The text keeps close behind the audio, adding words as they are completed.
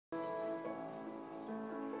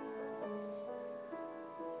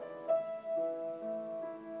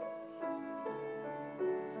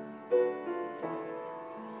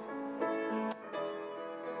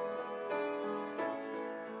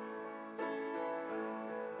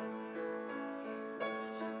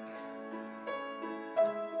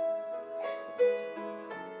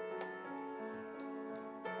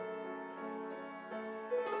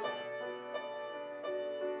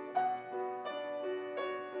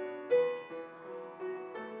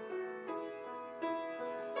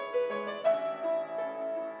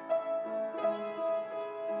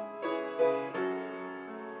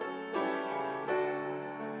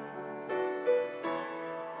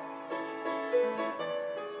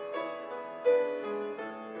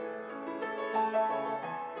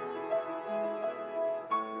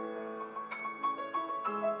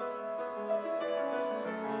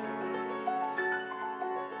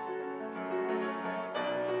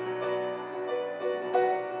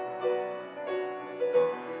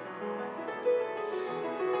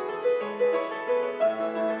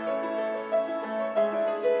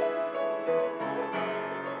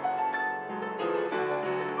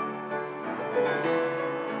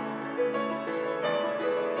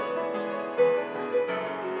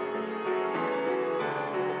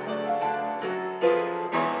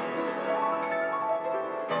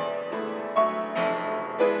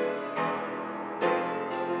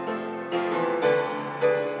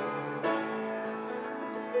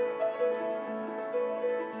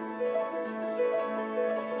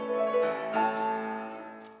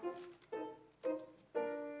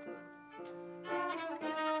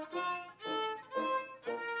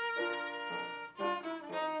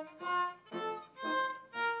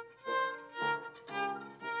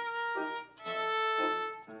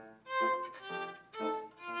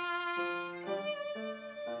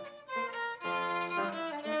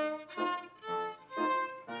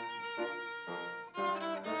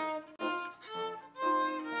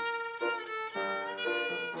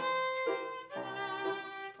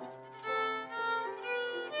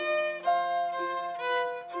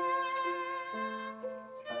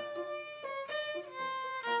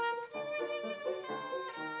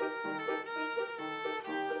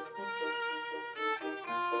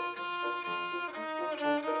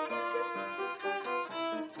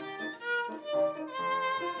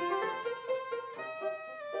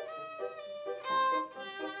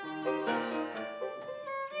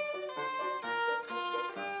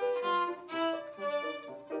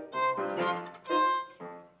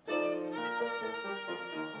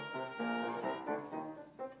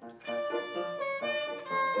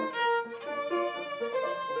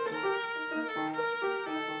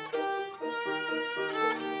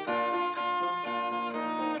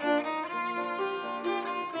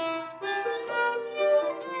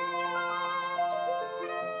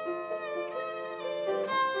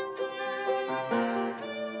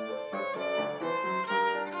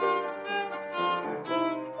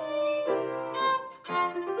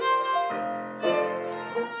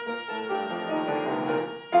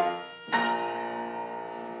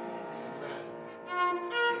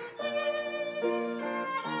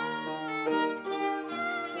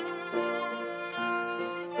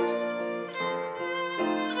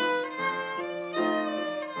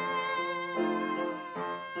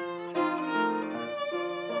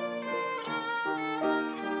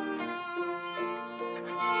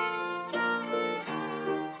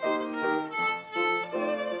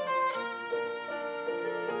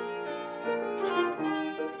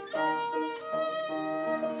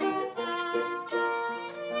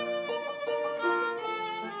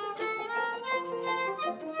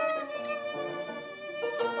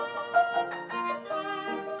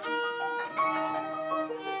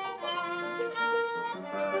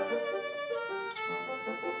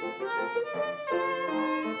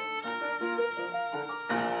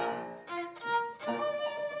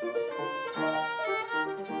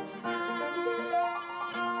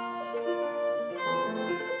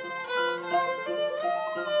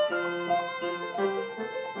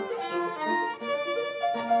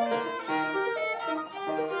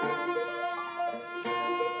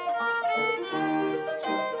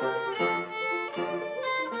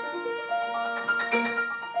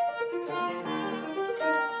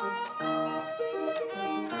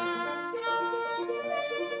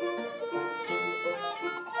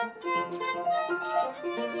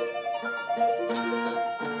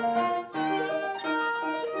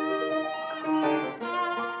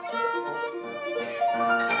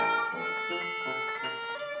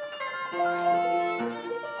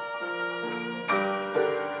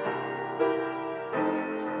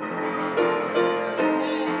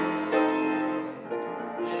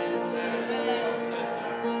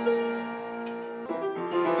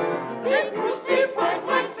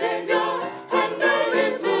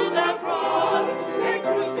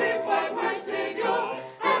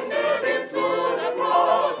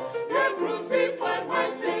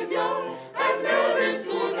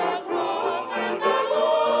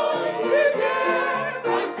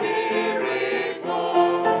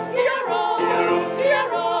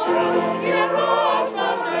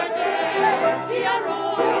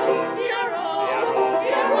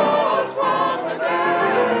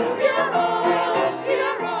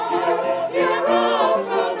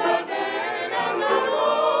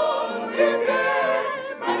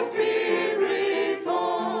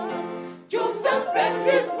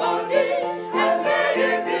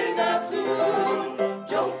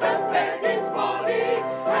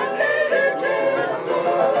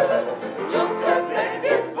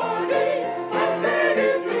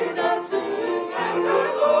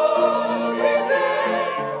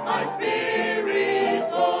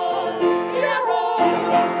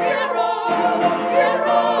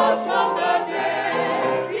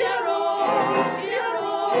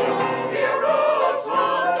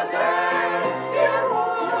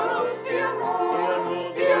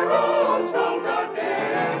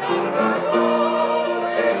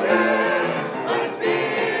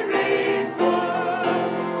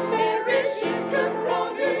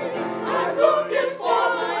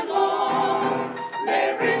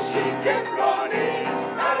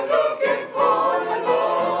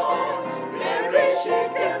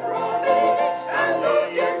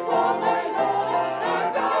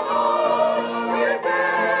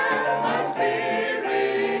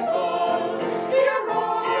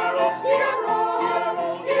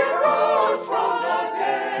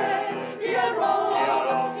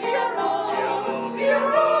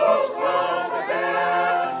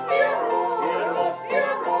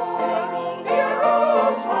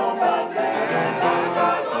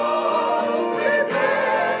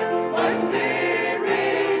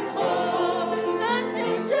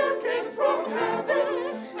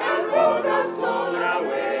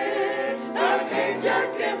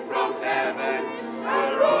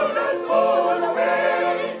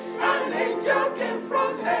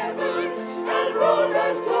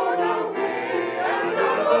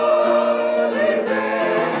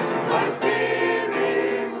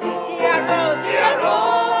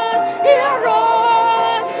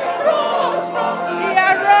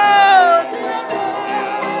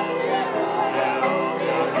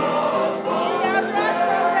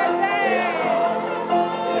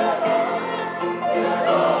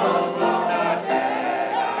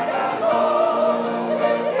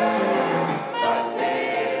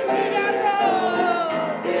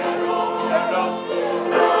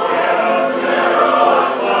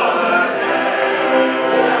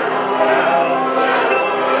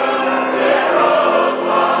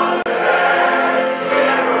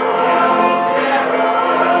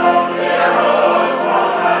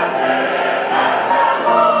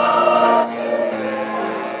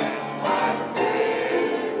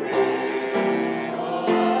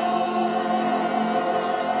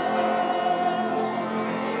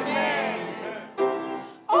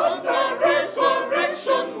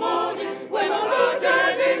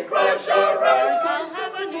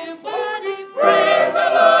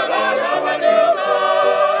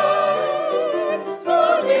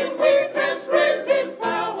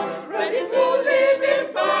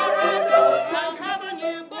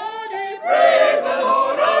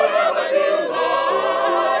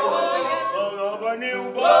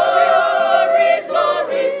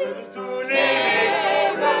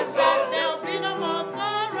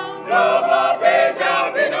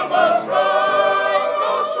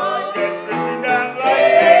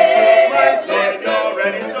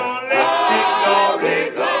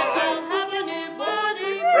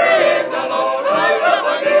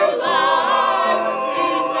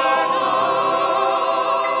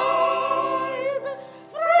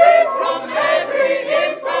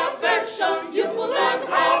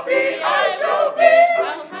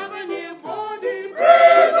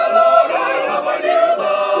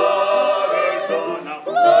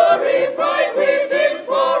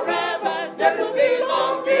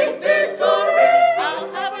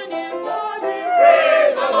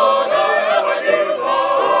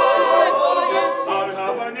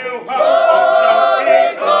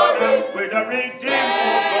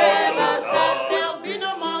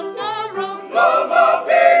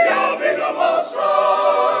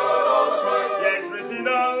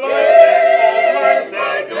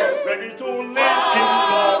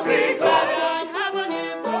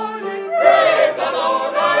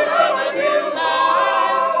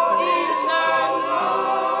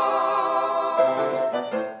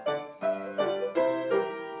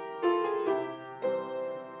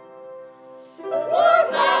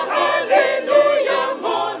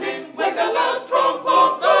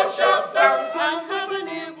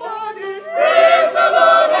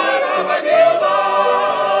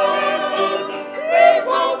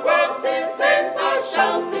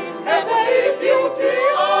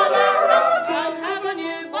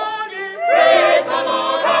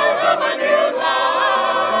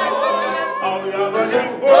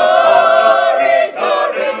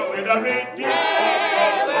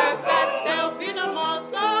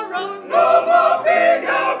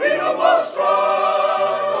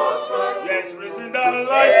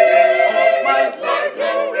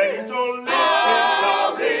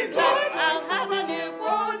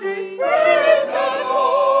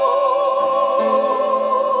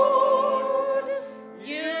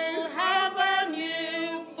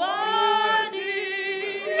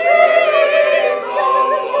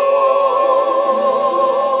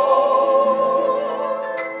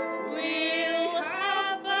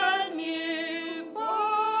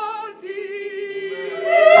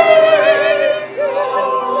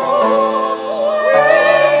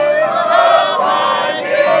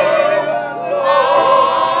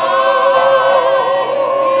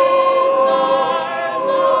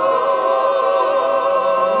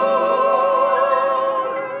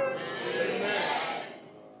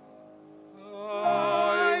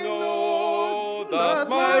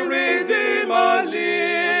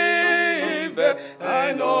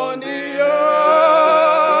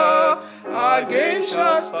again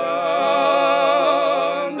shall stand.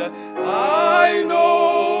 I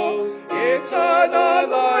know eternal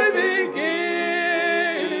life He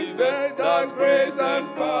giveth, that's grace and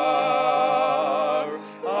power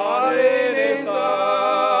are in His hand.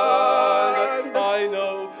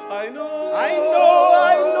 I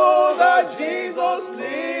know that Jesus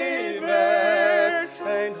liveth,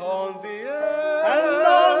 and on the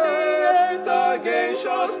earth again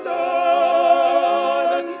shall stand.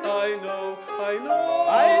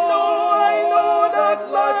 I know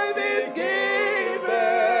that life is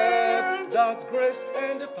given, that grace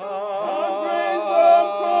and power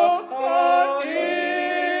are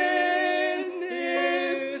in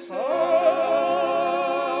His hand.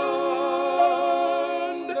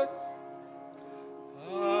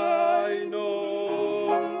 I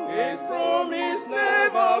know His promise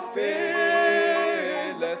never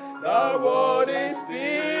fails. The word He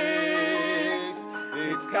speaks,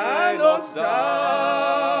 it cannot die.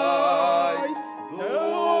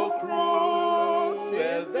 Though cruel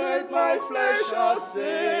that my flesh shall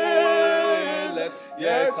sail,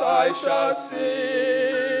 yet I shall see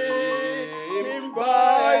Him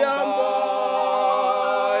by and by.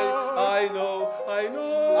 I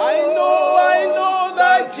know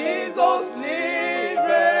that Jesus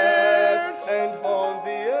liveth, and on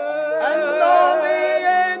the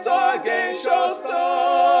earth again shall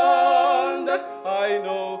stand. I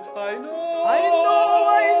know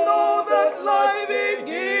that life He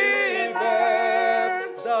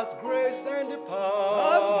giveth, that grace and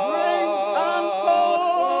power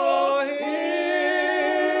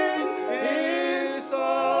in His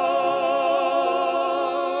hand.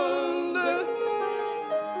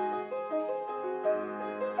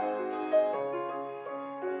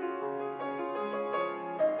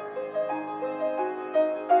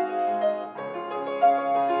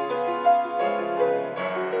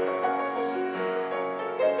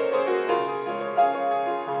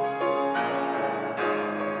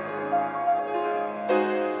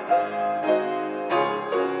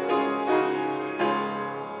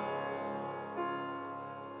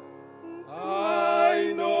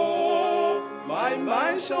 I know my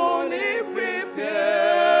mind surely prepared,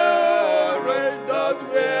 that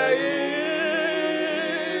where He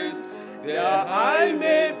is, there I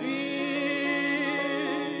may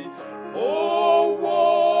be. Oh,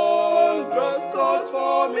 wondrous thoughts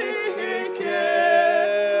for me He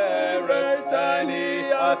careth, and He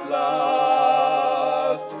at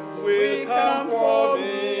last will come for me.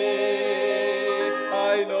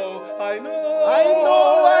 I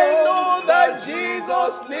know that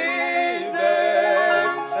Jesus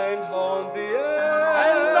liveth, and on the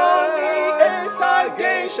earth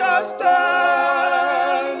again shall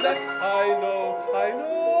stand. I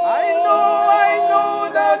know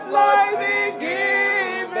that life He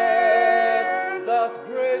giveth, that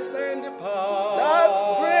grace and power,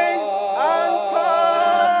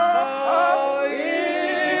 in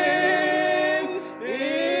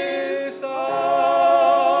His hand.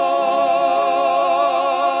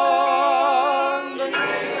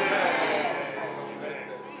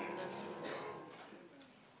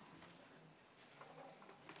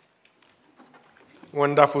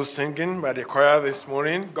 Wonderful singing by the choir this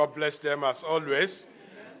morning. God bless them as always.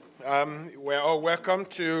 We're all welcome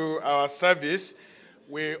to our service.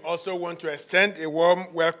 We also want to extend a warm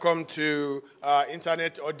welcome to our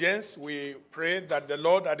internet audience. We pray that the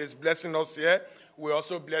Lord that is blessing us here will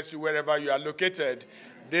also bless you wherever you are located.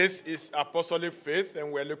 This is Apostolic Faith,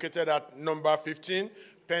 and we're located at number 15,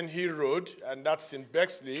 Penn Hill Road, and that's in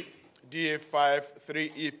Bexley, DA5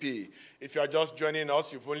 3EP. If you are just joining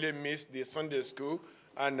us, you've only missed the Sunday school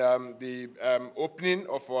and the opening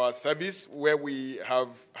of our service, where we have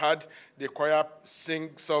had the choir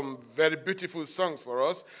sing some very beautiful songs for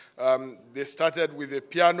us. They started with a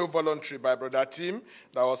piano voluntary by Brother Tim,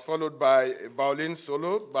 that was followed by a violin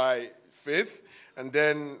solo by Faith, and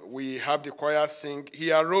then we have the choir sing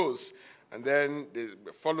He Arose, and then they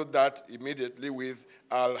followed that immediately with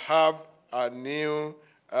I'll Have a New,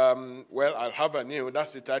 I'll Have a New,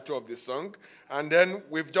 that's the title of the song. And then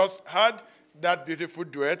we've just had that beautiful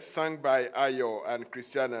duet sung by Ayo and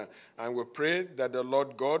Christiana. And we pray that the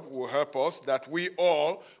Lord God will help us, that we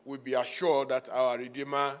all will be assured that our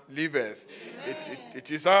Redeemer liveth.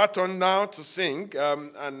 It is our turn now to sing,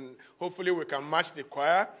 and hopefully we can match the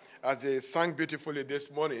choir as they sang beautifully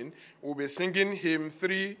this morning. We'll be singing hymn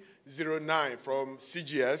 309 from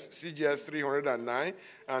CGS 309,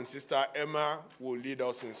 and Sister Emma will lead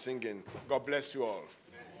us in singing. God bless you all.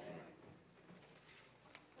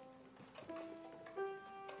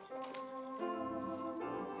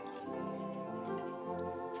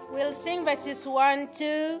 We'll sing verses 1,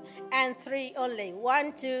 2, and 3 only.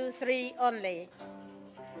 1, 2, 3 only.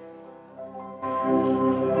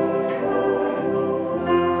 Hallelujah.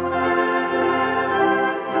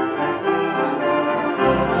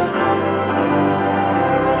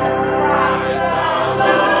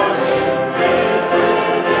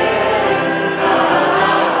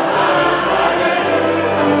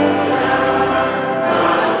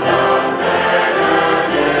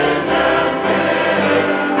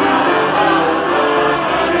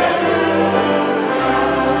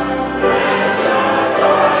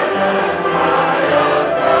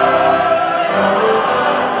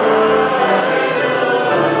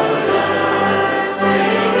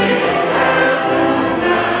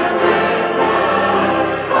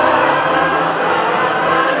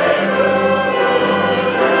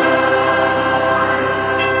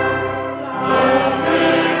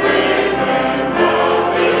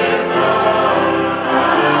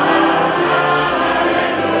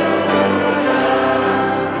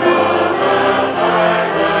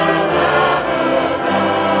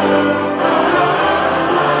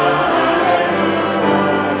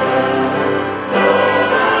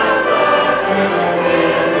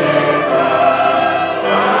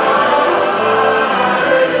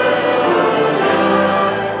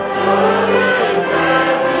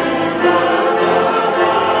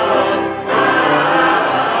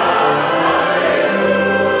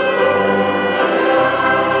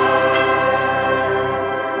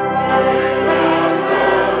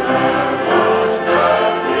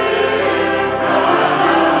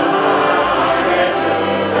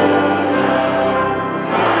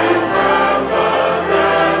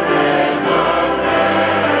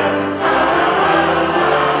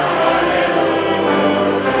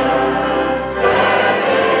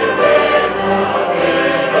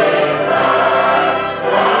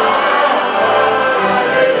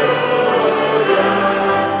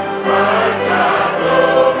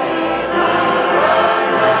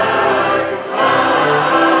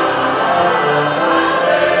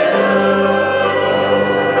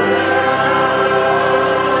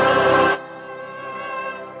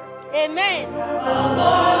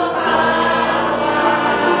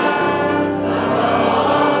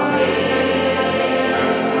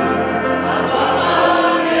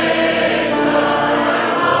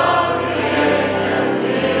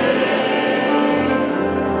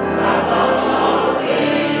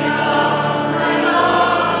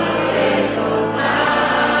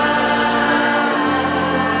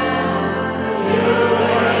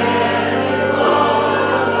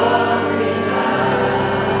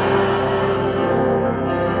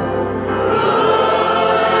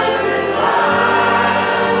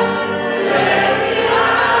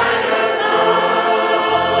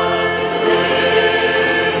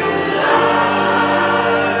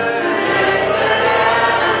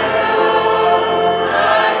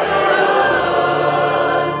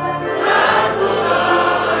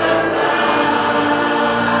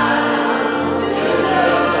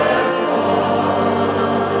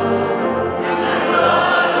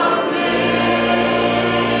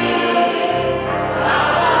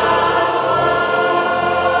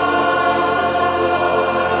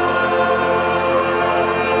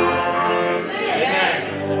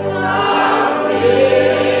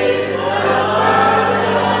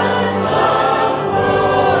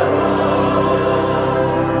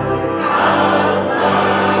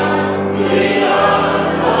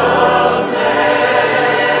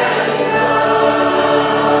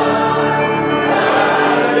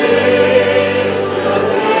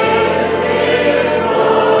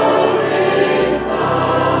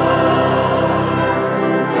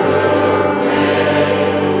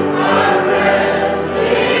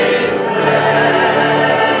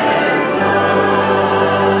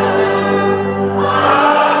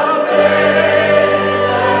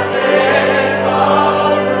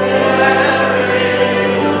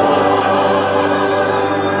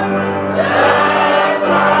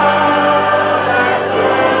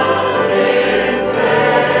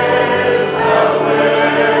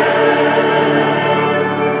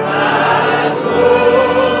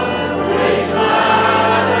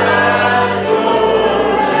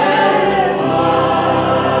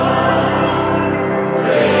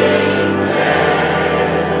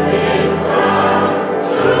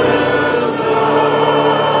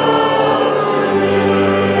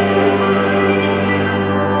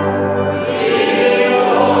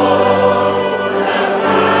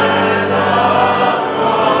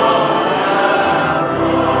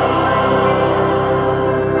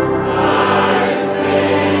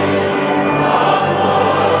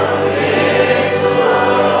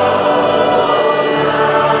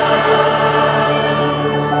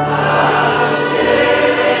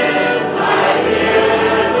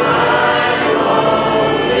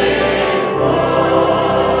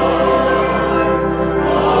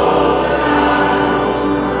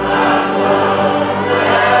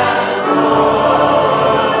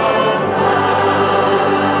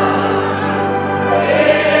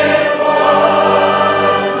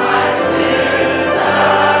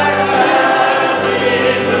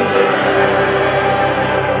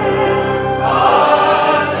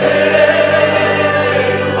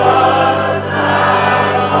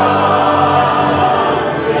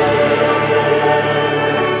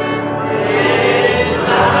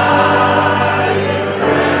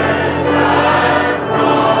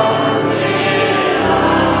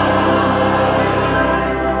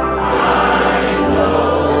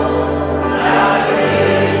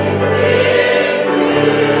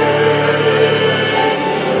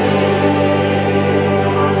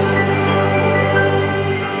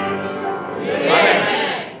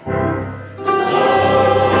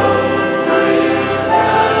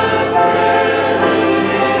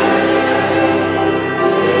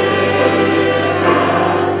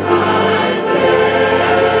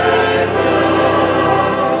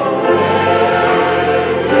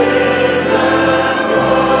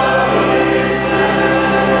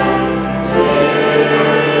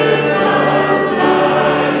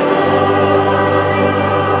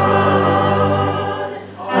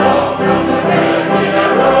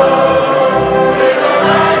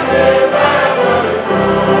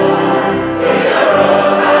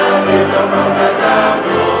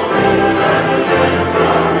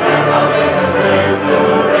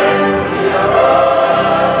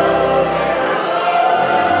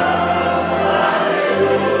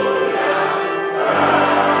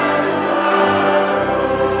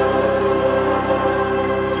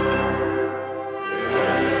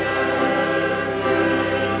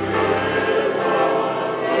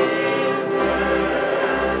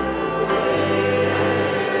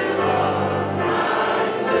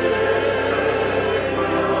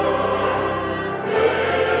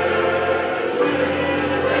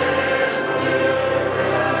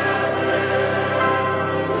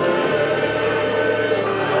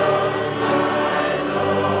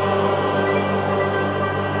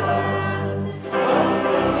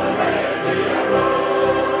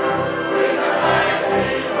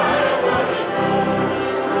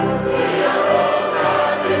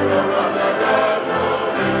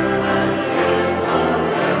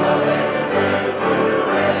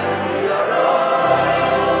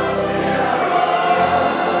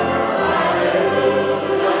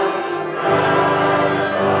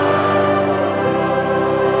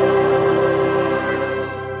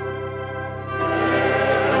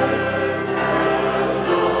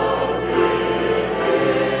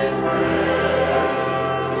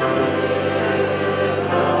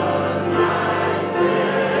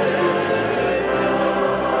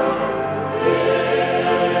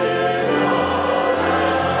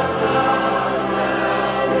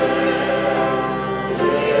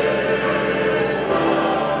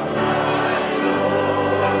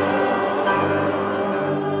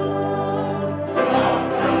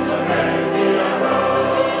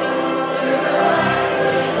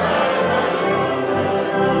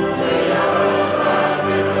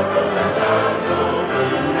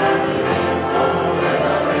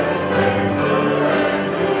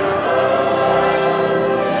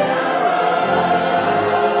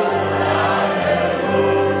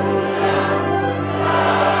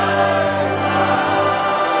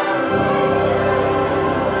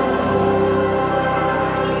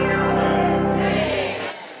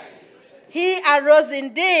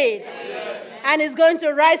 And it's going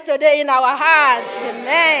to rise today in our hearts.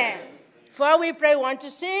 Amen. For we pray, we want to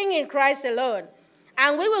sing in Christ alone.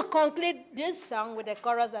 And we will conclude this song with a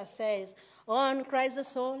chorus that says, on Christ the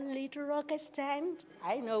solid rock I stand.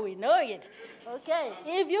 I know we know it. Okay,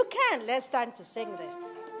 if you can, let's stand to sing this.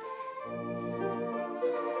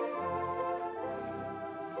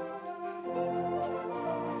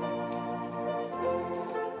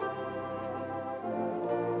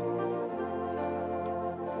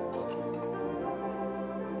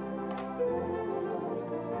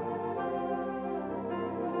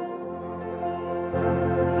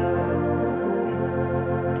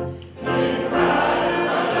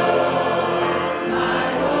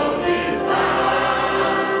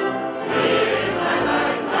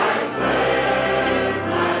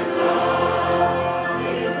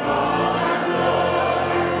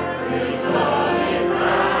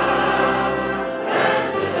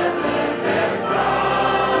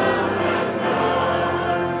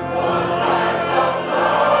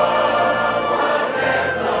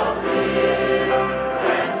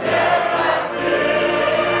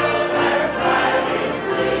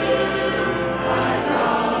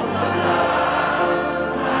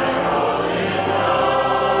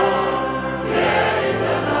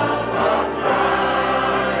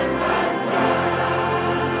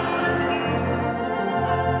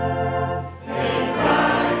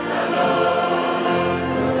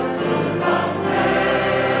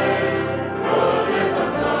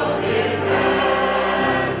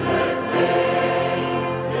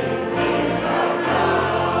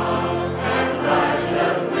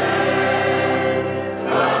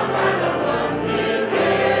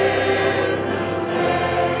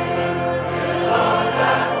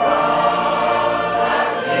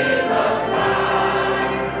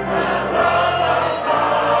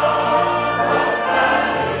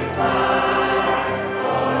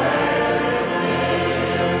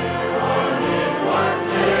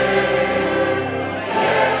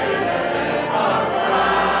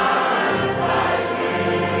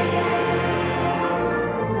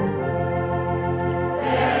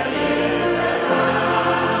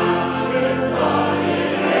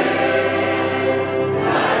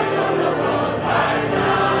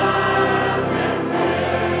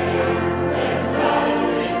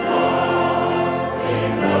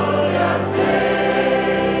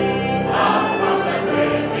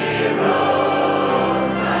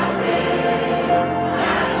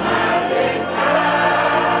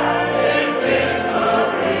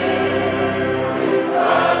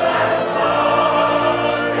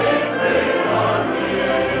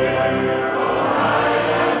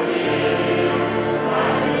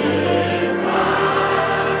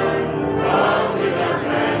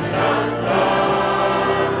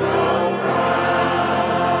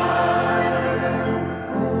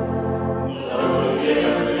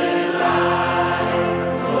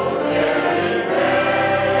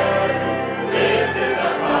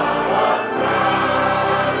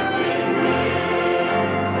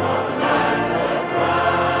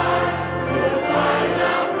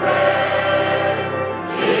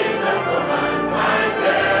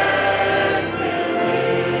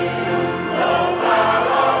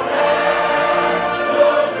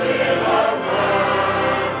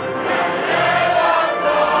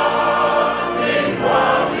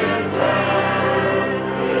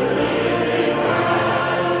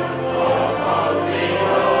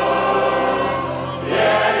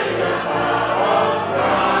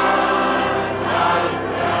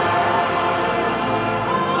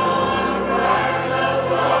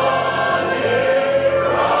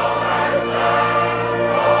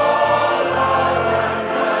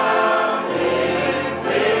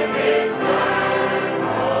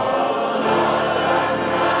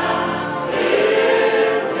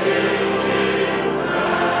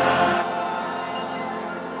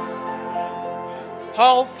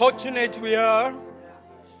 How fortunate we are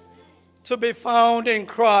to be found in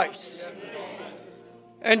Christ.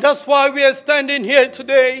 And that's why we are standing here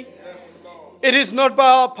today. It is not by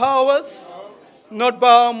our powers, not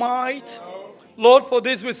by our might. Lord, for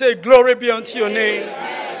this we say, glory be unto your name.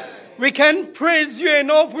 We can't praise you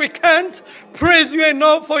enough. We can't praise you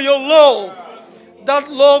enough for your love. That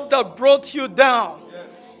love that brought you down.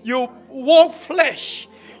 You wore flesh.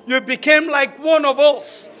 You became like one of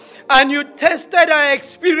us. And you tested our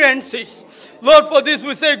experiences. Lord, for this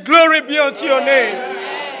we say, glory be unto your name.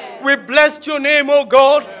 We bless your name, O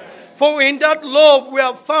God. For in that love we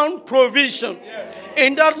have found provision.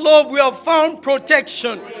 In that love we have found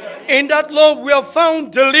protection. In that love we have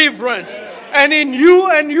found deliverance. And in you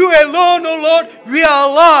and you alone, O Lord, we are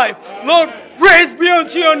alive. Lord, praise be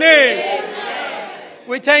unto your name.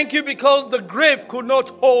 We thank you because the grave could not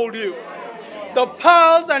hold you. The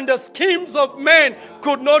powers and the schemes of men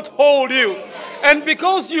could not hold you. And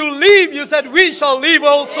because you live, you said, we shall live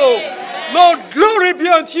also. Lord, glory be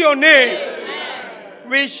unto your name.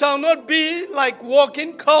 We shall not be like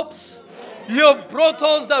walking corpses. You have brought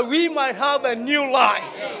us that we might have a new life.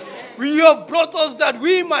 You have brought us that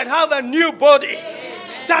we might have a new body,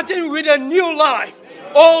 starting with a new life.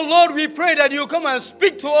 Oh Lord, we pray that you come and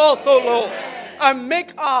speak to us, oh Lord, and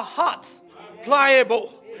make our hearts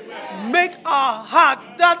pliable. Make our heart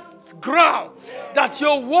that ground that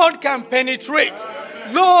your word can penetrate.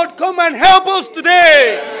 Lord, come and help us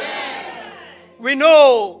today. We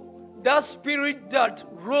know that spirit that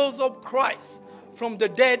rose up Christ from the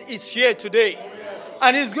dead is here today.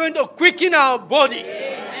 And it's going to quicken our bodies.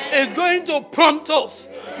 It's going to prompt us.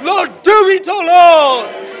 Lord, do it, oh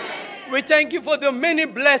Lord. We thank you for the many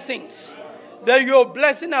blessings that you're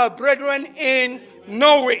blessing our brethren in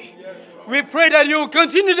Norway. We pray that you will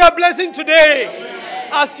continue that blessing today.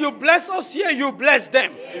 As you bless us here, you bless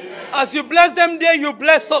them. As you bless them there, you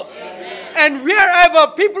bless us. And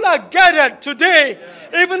wherever people are gathered today,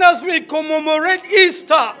 even as we commemorate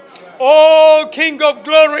Easter, oh King of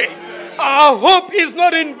Glory, our hope is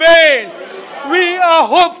not in vain. We are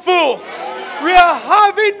hopeful. We are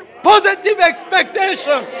having positive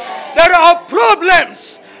expectation that our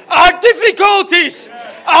problems, our difficulties,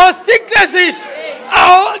 our sicknesses,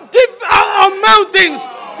 our mountains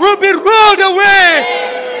will be rolled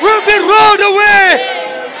away. Will be rolled away.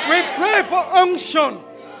 We pray for unction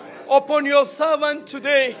upon your servant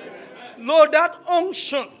today. Lord, that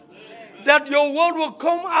unction, that your word will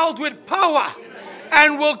come out with power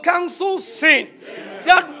and will cancel sin.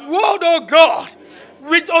 That word, oh God,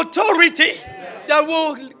 with authority, that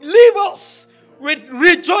will leave us with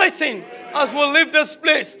rejoicing as we leave this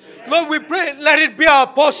place. Lord, we pray, let it be our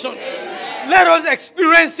portion. Let us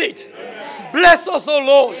experience it. Bless us, oh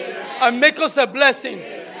Lord, and make us a blessing.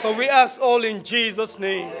 For we ask all in Jesus'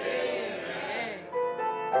 name.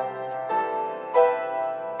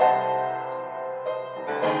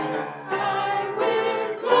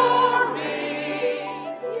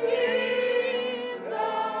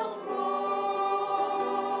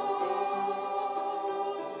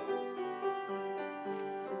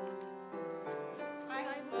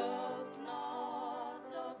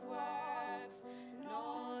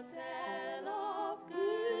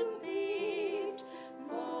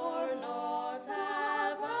 For not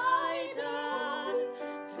have I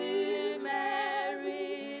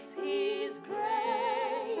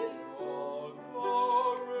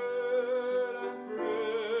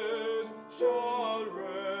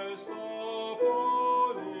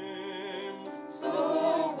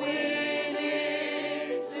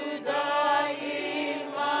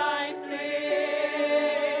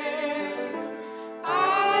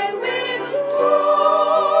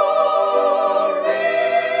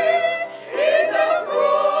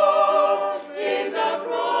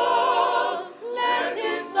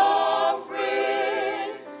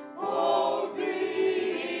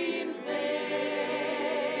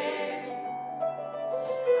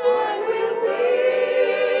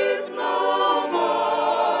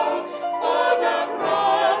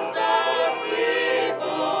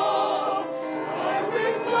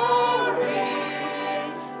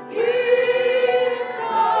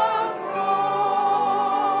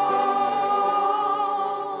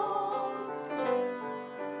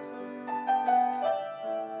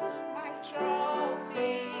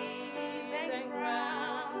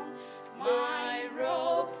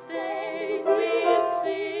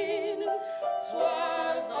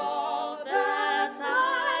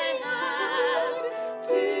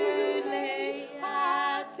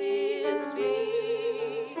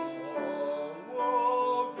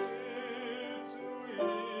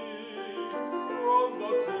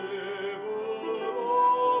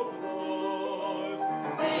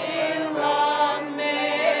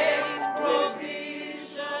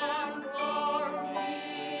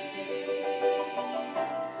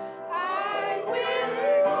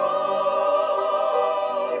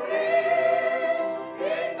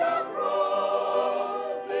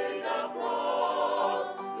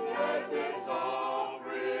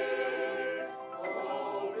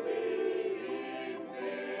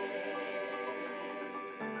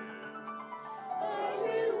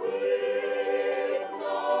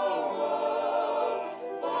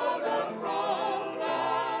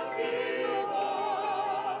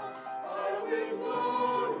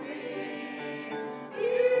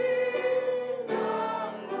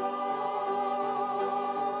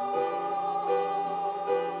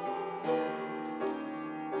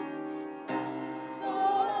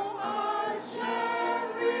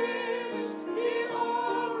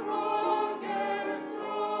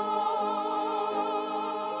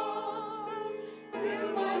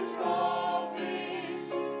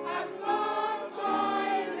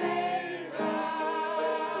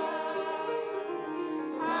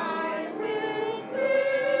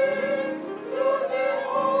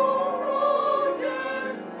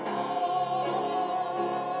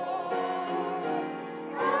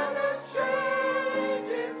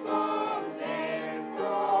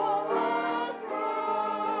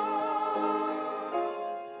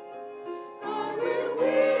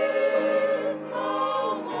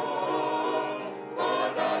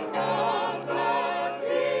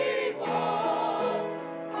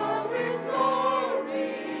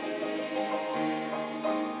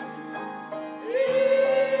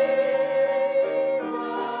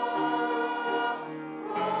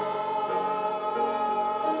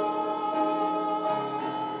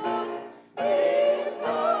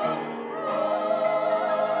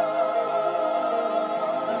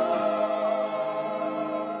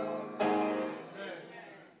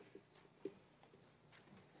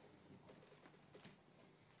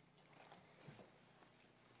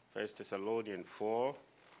 1 Thessalonians 4,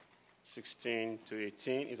 16 to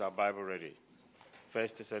 18. Is our Bible ready? 1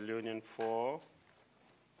 Thessalonians 4,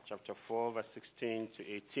 chapter 4, verse 16 to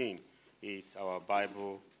 18 is our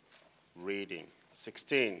Bible reading.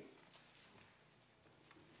 16.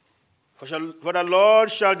 For the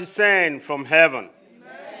Lord shall descend from heaven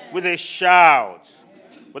with a shout,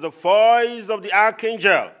 with the voice of the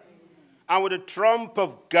archangel, and with the trump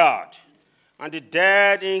of God, and the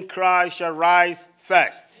dead in Christ shall rise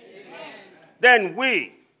first. Amen. Then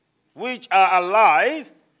we, which are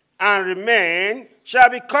alive and remain, shall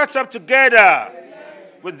be caught up together, amen,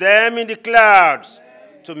 with them in the clouds,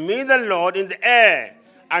 amen, to meet the Lord in the air,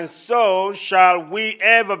 and so shall we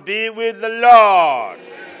ever be with the Lord.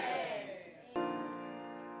 Amen.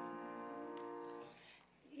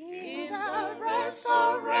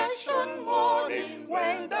 Resurrection morning,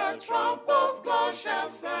 when the trump of God shall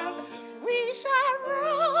sound, we shall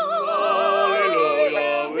rise.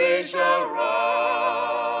 Hallelujah, we shall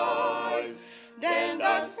rise. Then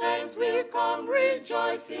the saints will come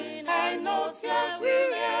rejoicing, and no tears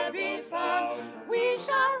will ever be found. We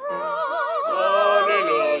shall rise.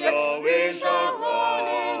 Hallelujah, we shall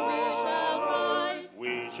rise.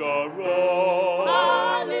 We shall rise.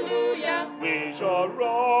 Hallelujah, we shall rise.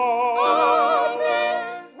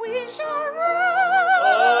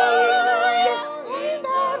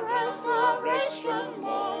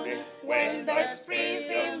 When death's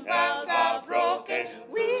prison bars are broken,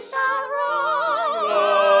 we shall rise.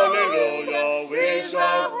 Hallelujah, we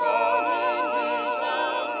shall rise.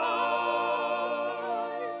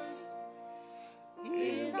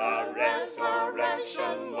 In the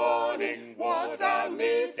resurrection morning, what a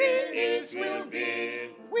meeting it will be.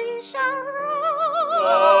 We shall rise.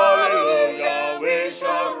 Hallelujah, we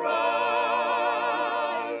shall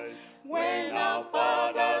rise. When our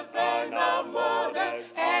fathers and our mothers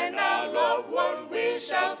and our loved ones we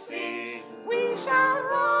shall see, we shall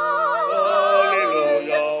rise.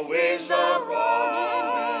 Hallelujah, we shall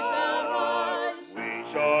rise. We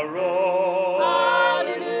shall rise.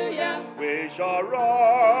 Hallelujah, we shall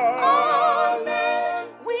rise. Amen.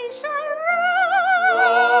 We shall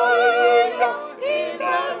rise. In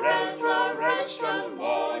the resurrection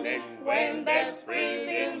morning, when death's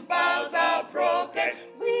prison bars are broken,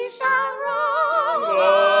 we shall rise.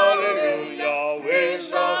 Hallelujah, we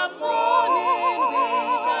shall rise.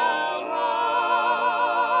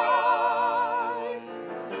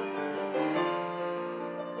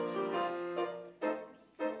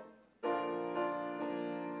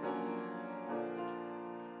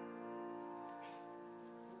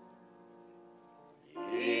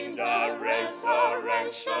 In the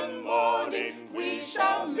resurrection morning, we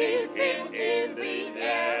shall meet him in the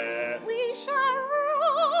air. We shall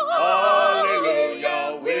rise.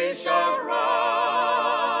 Hallelujah, we shall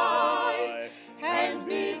rise. And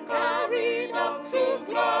be carried up to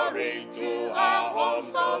glory, to our home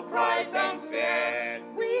so bright and fair.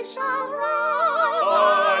 We shall rise.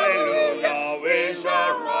 Hallelujah, we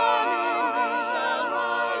shall rise.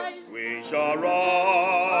 We shall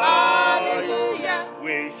rise. Hallelujah,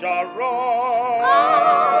 we shall rise.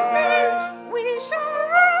 Amen. We shall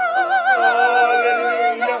rise.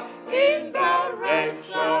 Hallelujah. In the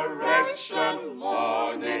resurrection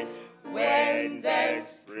morning, when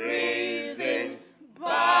death's prison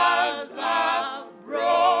bars are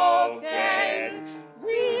broken,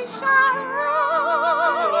 we shall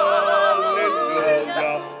rise.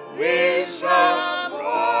 Hallelujah, we shall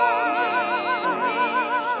rise.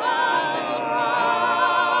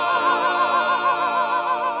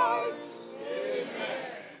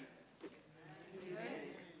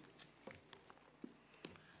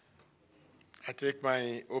 I take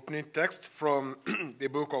my opening text from the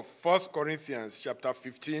book of 1 Corinthians chapter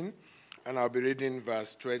 15, and I'll be reading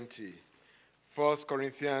verse 20. 1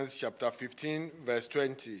 Corinthians chapter 15, verse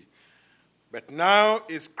 20. But now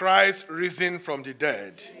is Christ risen from the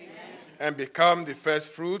dead, amen, and become the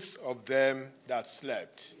first fruits of them that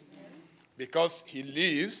slept. Amen. Because he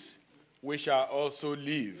lives, we shall also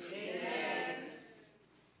live. Amen.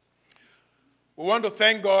 We want to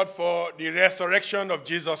thank God for the resurrection of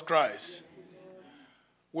Jesus Christ.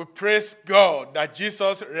 We praise God that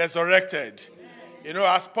Jesus resurrected. Amen. You know,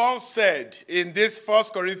 as Paul said in this 1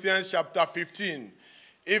 Corinthians chapter 15,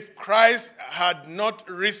 if Christ had not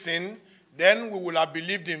risen, then we would have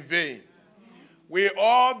believed in vain. We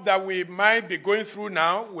all that we might be going through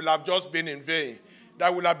now will have just been in vain. There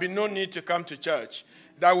will have been no need to come to church.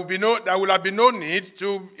 There will have been no need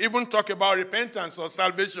to even talk about repentance or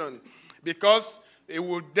salvation, because it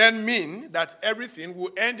would then mean that everything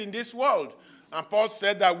will end in this world. And Paul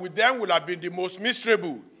said that with them would have been the most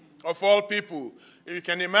miserable of all people. You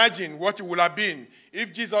can imagine what it would have been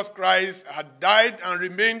if Jesus Christ had died and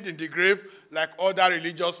remained in the grave like other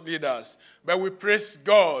religious leaders. But we praise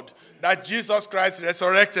God that Jesus Christ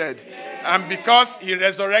resurrected. And because he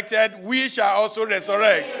resurrected, we shall also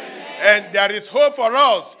resurrect. And there is hope for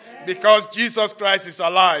us because Jesus Christ is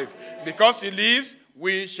alive. Because he lives,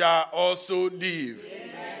 we shall also live.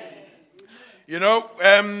 You know,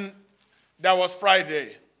 that was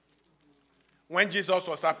Friday when Jesus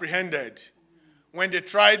was apprehended, when they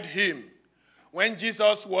tried him, when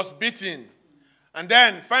Jesus was beaten, and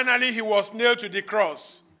then finally he was nailed to the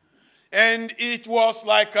cross. And it was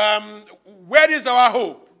like, where is our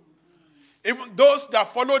hope? Even those that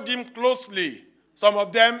followed him closely, some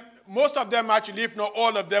of them, most of them actually, if not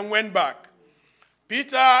all of them, went back.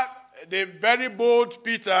 Peter, the very bold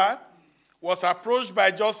Peter, was approached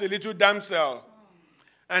by just a little damsel.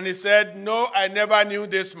 And he said, "No, I never knew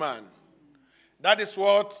this man." That is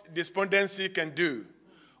what despondency can do.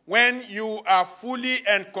 When you are fully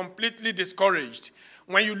and completely discouraged,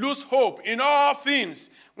 when you lose hope in all things,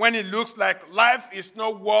 when it looks like life is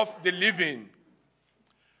not worth the living,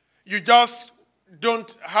 you just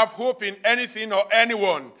don't have hope in anything or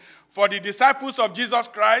anyone. For the disciples of Jesus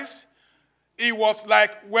Christ, it was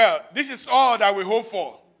like, well, this is all that we hope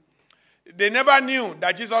for. They never knew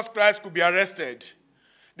that Jesus Christ could be arrested.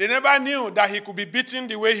 They never knew that he could be beaten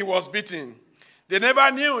the way he was beaten. They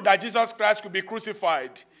never knew that Jesus Christ could be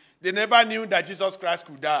crucified. They never knew that Jesus Christ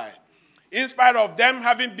could die. In spite of them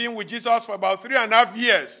having been with Jesus for about 3.5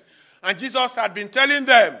 years, and Jesus had been telling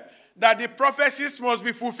them that the prophecies must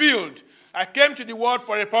be fulfilled. I came to the world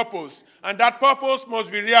for a purpose, and that purpose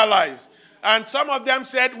must be realized. And some of them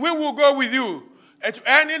said, "We will go with you. And to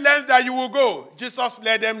any length that you will go." Jesus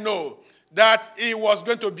let them know that it was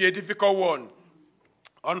going to be a difficult one.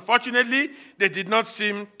 Unfortunately, they did not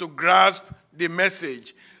seem to grasp the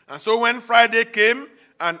message. And so when Friday came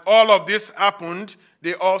and all of this happened,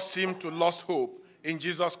 they all seemed to lose hope in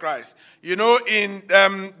Jesus Christ. You know, in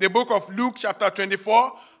the book of Luke chapter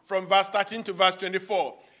 24, from verse 13 to verse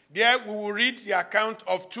 24, there we will read the account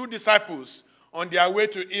of 2 disciples on their way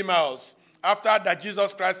to Emmaus after that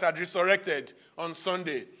Jesus Christ had resurrected on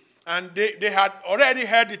Sunday. And they had already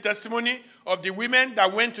heard the testimony of the women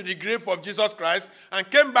that went to the grave of Jesus Christ and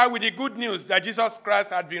came back with the good news that Jesus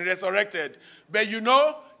Christ had been resurrected. But you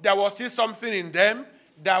know, there was still something in them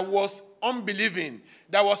that was unbelieving,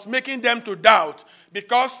 that was making them to doubt.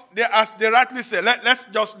 Because, as they rightly say, let's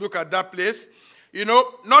just look at that place. You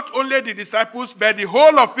know, not only the disciples, but the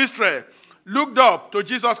whole of Israel looked up to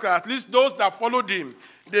Jesus Christ. At least those that followed him,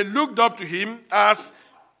 they looked up to him as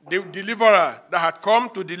the deliverer that had come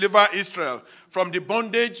to deliver Israel from the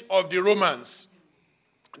bondage of the Romans.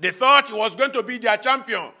 They thought he was going to be their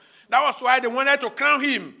champion. That was why they wanted to crown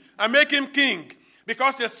him and make him king,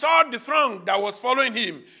 because they saw the throng that was following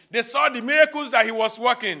him. They saw the miracles that he was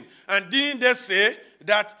working. And didn't they say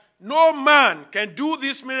that no man can do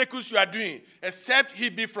these miracles you are doing except he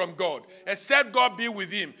be from God, except God be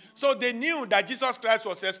with him. So they knew that Jesus Christ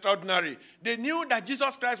was extraordinary. They knew that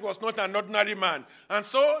Jesus Christ was not an ordinary man. And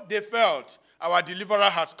so they felt, our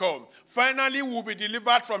deliverer has come. Finally, we'll be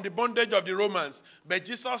delivered from the bondage of the Romans. But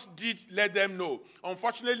Jesus did let them know.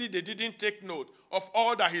 Unfortunately, they didn't take note of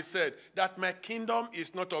all that he said, that my kingdom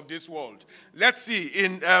is not of this world. Let's see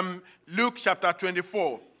in Luke chapter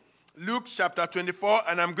 24. Luke chapter 24,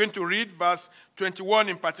 and I'm going to read verse 21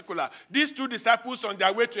 in particular. These 2 disciples on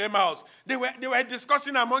their way to Emmaus, they were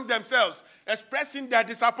discussing among themselves, expressing their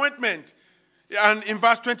disappointment. And in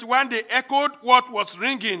verse 21, they echoed what was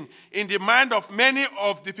ringing in the mind of many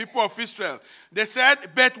of the people of Israel. They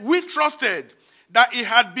said, "But we trusted that it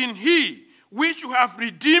had been he which should have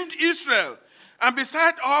redeemed Israel. And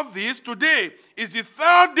beside all this, today is the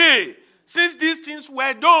 3rd day since these things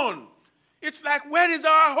were done." It's like, where is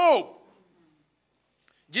our hope?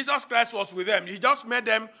 Jesus Christ was with them. He just made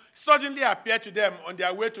them, suddenly appeared to them on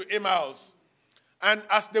their way to Emmaus. And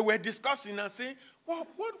as they were discussing and saying, what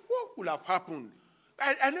would have happened?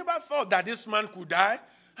 I never thought that this man could die.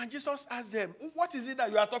 And Jesus asked them, "What is it that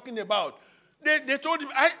you are talking about?" They told him,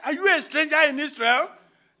 "Are you a stranger in Israel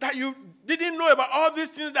that you didn't know about all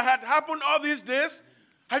these things that had happened all these days?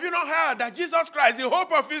 Have you not heard that Jesus Christ, the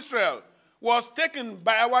hope of Israel, was taken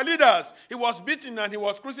by our leaders? He was beaten and he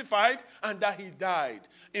was crucified, and that he died.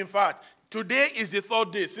 In fact, today is the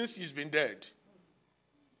 3rd day since he's been dead."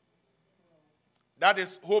 That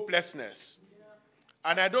is hopelessness.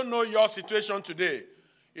 And I don't know your situation today.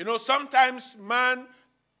 You know, sometimes man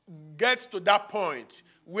gets to that point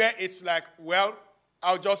where it's like, well,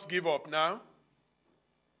 I'll just give up now.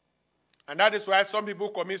 And that is why some people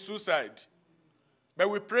commit suicide. But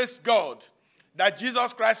we praise God that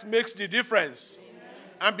Jesus Christ makes the difference. Amen.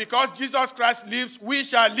 And because Jesus Christ lives, we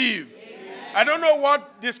shall live. Amen. I don't know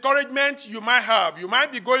what discouragement you might have. You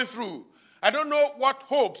might be going through. I don't know what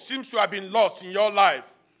hope seems to have been lost in your life.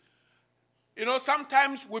 You know,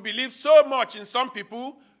 sometimes we believe so much in some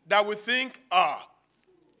people that we think,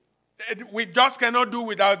 we just cannot do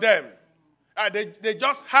without them. They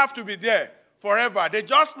just have to be there forever. They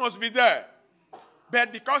just must be there.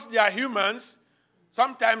 But because they are humans,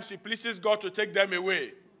 sometimes it pleases God to take them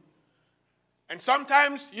away. And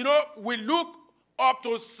sometimes, you know, we look up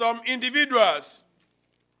to some individuals.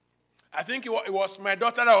 I think it was my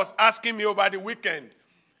daughter that was asking me over the weekend.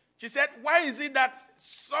 She said, why is it that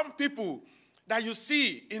some people that you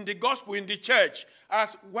see in the gospel, in the church,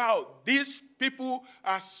 as, wow, these people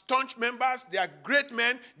are staunch members, they are great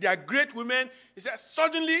men, they are great women. He said,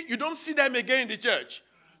 suddenly you don't see them again in the church.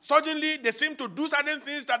 Suddenly they seem to do certain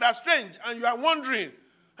things that are strange, and you are wondering.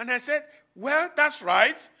 And I said, well, that's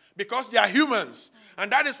right, because they are humans. And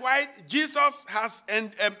that is why Jesus has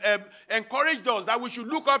encouraged us that we should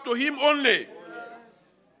look up to him only.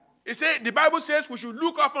 He said, the Bible says we should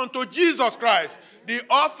look up unto Jesus Christ, the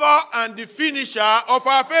author and the finisher of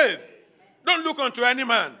our faith. Don't look unto any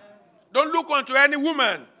man. Don't look unto any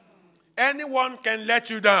woman. Anyone can let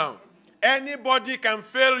you down. Anybody can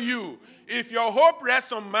fail you. If your hope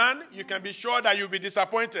rests on man, you can be sure that you'll be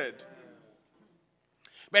disappointed.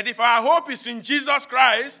 But if our hope is in Jesus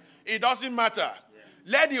Christ, it doesn't matter.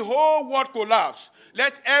 Let the whole world collapse.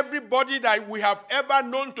 Let everybody that we have ever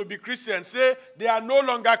known to be Christians say they are no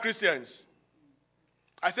longer Christians.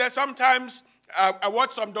 I said sometimes I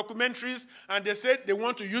watch some documentaries and they said they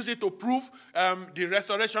want to use it to prove the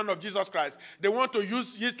resurrection of Jesus Christ. They want to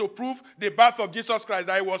use it to prove the birth of Jesus Christ,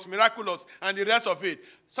 that it was miraculous and the rest of it.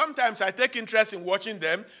 Sometimes I take interest in watching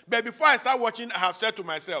them, but before I start watching, I have said to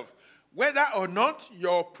myself, whether or not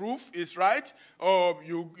your proof is right, or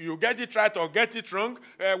you get it right or get it wrong,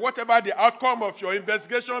 whatever the outcome of your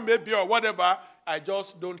investigation may be or whatever, I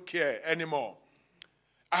just don't care anymore.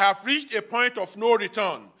 I have reached a point of no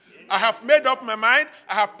return. I have made up my mind.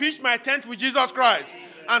 I have pitched my tent with Jesus Christ.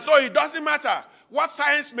 And so it doesn't matter what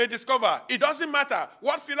science may discover. It doesn't matter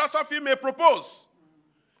what philosophy may propose.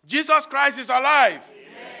 Jesus Christ is alive.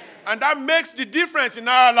 And that makes the difference in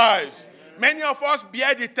our lives. Many of us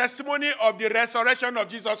bear the testimony of the resurrection of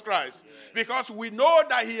Jesus Christ because we know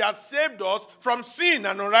that he has saved us from sin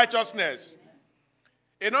and unrighteousness.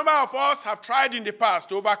 A number of us have tried in the past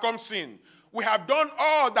to overcome sin. We have done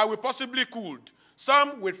all that we possibly could,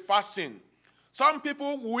 some with fasting. Some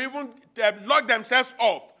people will even lock themselves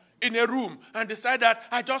up in a room and decide that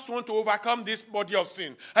I just want to overcome this body of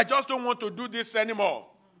sin. I just don't want to do this anymore.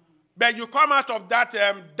 But you come out of that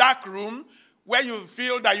dark room where you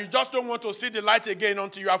feel that you just don't want to see the light again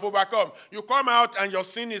until you have overcome. You come out and your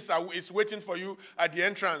sin is waiting for you at the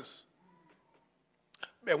entrance.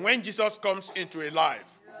 But when Jesus comes into a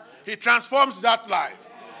life, he transforms that life.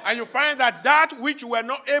 And you find that which you were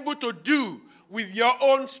not able to do with your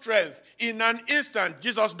own strength, in an instant,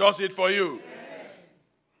 Jesus does it for you.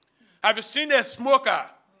 Have you seen a smoker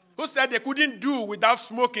who said they couldn't do without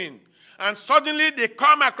smoking? And suddenly they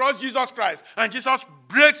come across Jesus Christ, and Jesus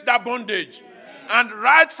breaks that bondage. And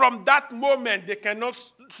right from that moment, they cannot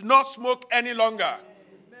not smoke any longer.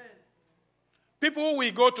 Amen. People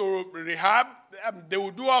will go to rehab. They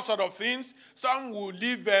will do all sorts of things. Some will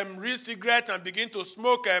leave real cigarettes and begin to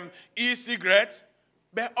smoke e-cigarettes,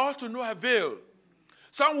 but all to no avail.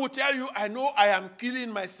 Some will tell you, I know I am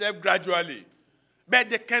killing myself gradually, but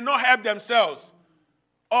they cannot help themselves.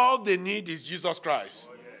 All they need is Jesus Christ.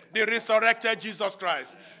 The resurrected Jesus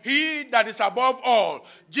Christ. He that is above all.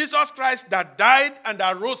 Jesus Christ that died and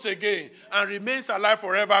that rose again and remains alive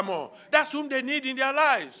forevermore. That's whom they need in their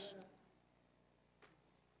lives.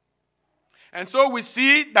 And so we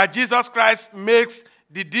see that Jesus Christ makes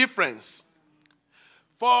the difference.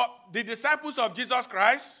 For the disciples of Jesus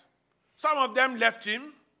Christ, some of them left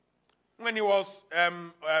him when he was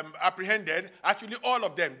apprehended. Actually, all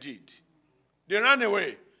of them did. They ran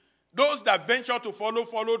away. Those that ventured to follow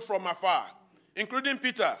followed from afar, including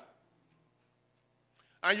Peter.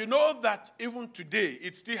 And you know that even today,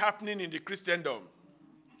 it's still happening in the Christendom.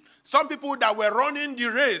 Some people that were running the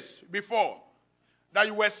race before, that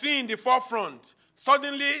you were seeing in the forefront,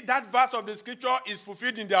 suddenly that verse of the scripture is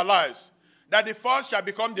fulfilled in their lives, that the first shall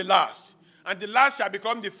become the last, and the last shall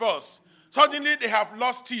become the first. Suddenly they have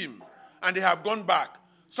lost steam, and they have gone back.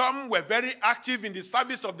 Some were very active in the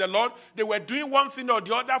service of the Lord. They were doing one thing or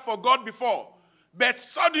the other for God before. But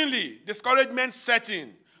suddenly, discouragement set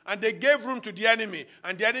in, And they gave room to the enemy,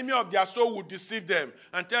 and the enemy of their soul would deceive them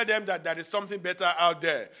and tell them that there is something better out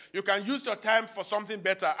there. You can use your time for something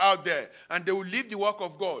better out there, and they will leave the work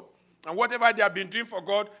of God. And whatever they have been doing for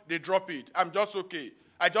God, they drop it. I'm just okay.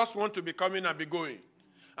 I just want to be coming and be going.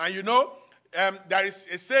 And you know, there is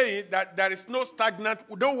a saying that there is no stagnant,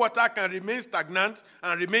 no water can remain stagnant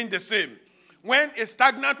and remain the same. When a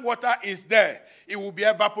stagnant water is there, it will be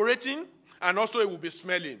evaporating and also it will be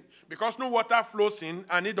smelling. Because no water flows in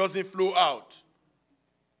and it doesn't flow out.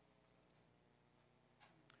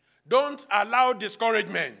 Don't allow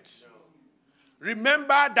discouragement.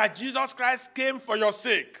 Remember that Jesus Christ came for your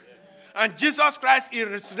sake. And Jesus Christ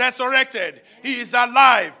is resurrected. He is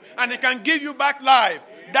alive. And he can give you back life.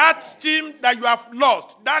 That steam that you have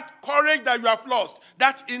lost, that courage that you have lost,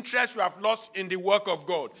 that interest you have lost in the work of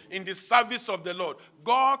God, in the service of the Lord,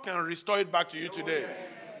 God can restore it back to you today.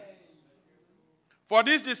 For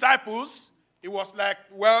these disciples, it was like,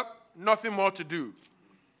 well, nothing more to do.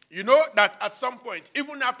 You know that at some point,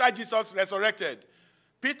 even after Jesus resurrected,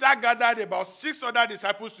 Peter gathered about 6 other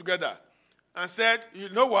disciples together and said, you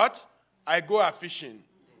know what? I go a-fishing.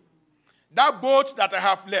 That boat that I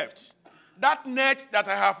have left, that net that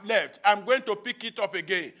I have left, I'm going to pick it up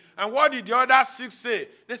again. And what did the other 6 say?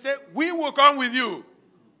 They said, we will come with you.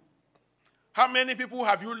 How many people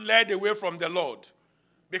have you led away from the Lord?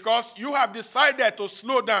 Because you have decided to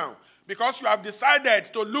slow down. Because you have decided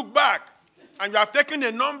to look back. And you have taken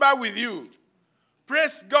a number with you.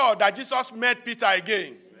 Praise God that Jesus met Peter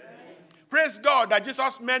again. Amen. Praise God that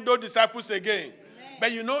Jesus met those disciples again. Amen.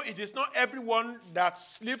 But you know, it is not everyone that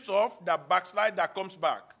slips off, that backslide, that comes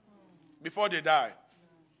back before they die.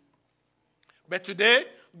 But today,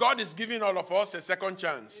 God is giving all of us a second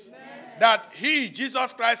chance. Amen. That He,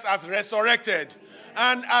 Jesus Christ, has resurrected.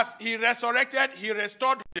 And as He resurrected, He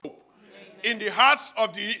restored hope in the hearts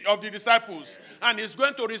of the disciples. And He's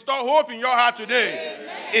going to restore hope in your heart today.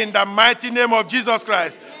 Amen. In the mighty name of Jesus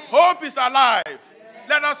Christ. Amen. Hope is alive. Amen.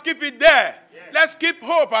 Let us keep it there. Yes. Let's keep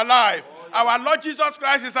hope alive. Our Lord Jesus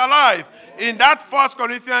Christ is alive. In that 1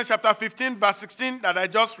 Corinthians chapter 15, verse 16 that I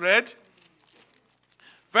just read,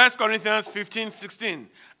 1 Corinthians 15, 16.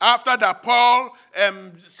 After that, Paul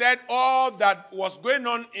said all that was going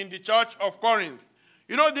on in the church of Corinth.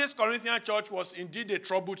 You know, this Corinthian church was indeed a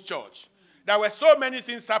troubled church. There were so many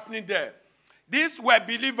things happening there. These were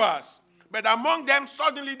believers. But among them,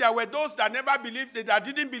 suddenly there were those that never believed, that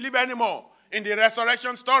didn't believe anymore in the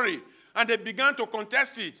resurrection story. And they began to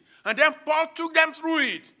contest it. And then Paul took them through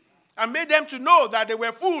it and made them to know that they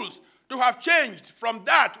were fools to have changed from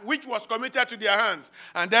that which was committed to their hands.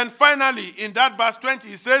 And then finally, in that verse 20,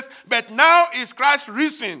 he says, but now is Christ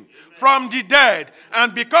risen from the dead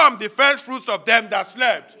and become the first fruits of them that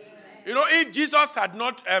slept. You know, if Jesus had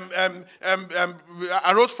not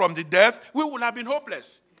arose from the dead, we would have been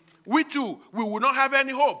hopeless. We too, we would not have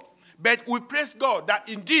any hope. But we praise God that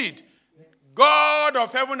indeed, God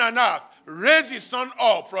of heaven and earth raised His Son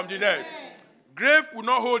up from the dead. Grave could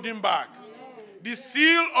not hold Him back. The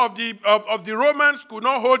seal of the Romans could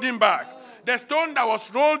not hold Him back. The stone that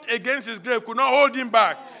was rolled against His grave could not hold Him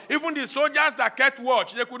back. Even the soldiers that kept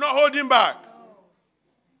watch, they could not hold Him back.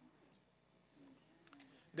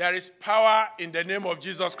 There is power in the name of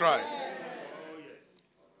Jesus Christ.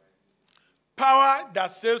 Power that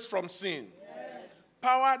saves from sin.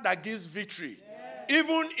 Power that gives victory.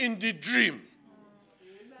 Even in the dream.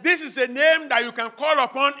 This is a name that you can call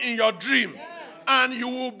upon in your dream. And you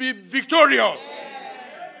will be victorious.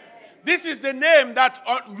 This is the name that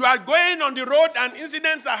you are going on the road and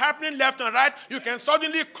incidents are happening left and right. You can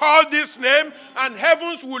suddenly call this name and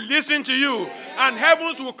heavens will listen to you. And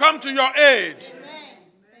heavens will come to your aid.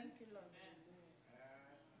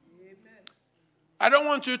 I don't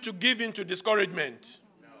want you to give in to discouragement.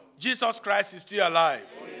 No. Jesus Christ is still alive.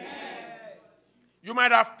 Yes. You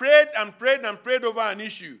might have prayed and prayed and prayed over an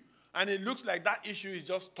issue, and it looks like that issue is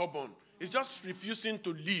just stubborn. It's just refusing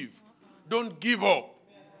to leave. Don't give up.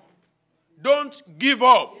 Don't give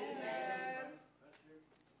up.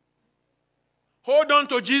 Hold on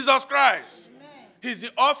to Jesus Christ. He's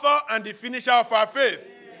the author and the finisher of our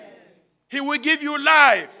faith. He will give you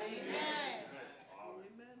life.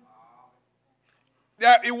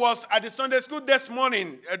 It was at the Sunday school this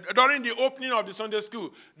morning, during the opening of the Sunday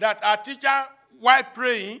school, that our teacher, while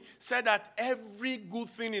praying, said that every good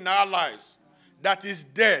thing in our lives that is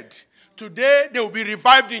dead, today they will be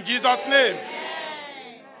revived in Jesus' name.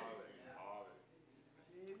 Amen.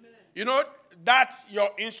 You know, that's your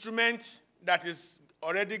instrument that is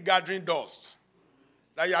already gathering dust,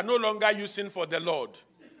 that you are no longer using for the Lord.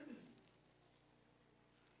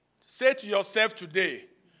 Say to yourself today,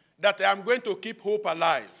 that I am going to keep hope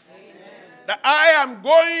alive. Amen. That I am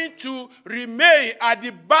going to remain at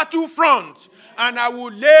the battlefront and I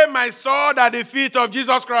will lay my sword at the feet of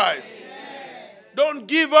Jesus Christ. Amen. Don't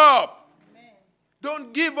give up. Amen.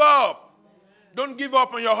 Don't give up. Don't give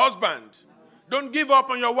up on your husband. Don't give up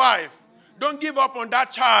on your wife. Don't give up on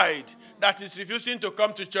that child that is refusing to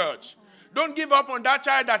come to church. Don't give up on that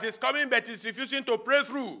child that is coming but is refusing to pray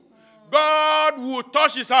through. God will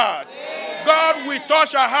touch his heart. Amen. God will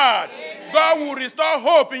touch her heart. Amen. God will restore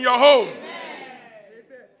hope in your home. Amen.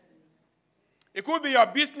 It could be your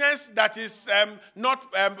business that is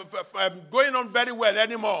not going on very well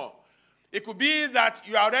anymore. It could be that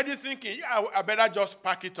you are already thinking, yeah, I better just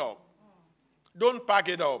pack it up. Don't pack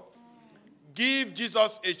it up. Give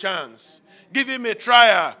Jesus a chance. Give him a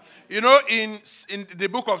trial. You know, in the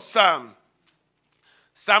book of Psalm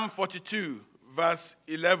 42, verse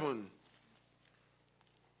 11.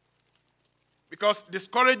 Because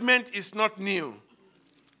discouragement is not new.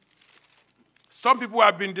 Some people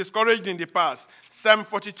have been discouraged in the past. Psalm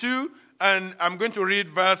 42, and I'm going to read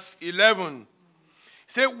verse 11.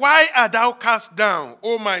 Say, why art thou cast down,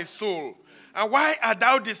 O my soul? And why art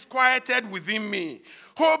thou disquieted within me?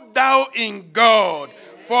 Hope thou in God,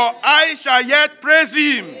 for I shall yet praise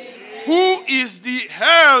him, who is the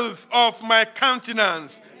health of my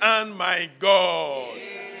countenance and my God.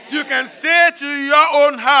 You can say to your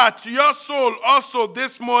own heart, to your soul also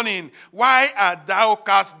this morning, why art thou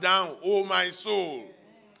cast down, O my soul?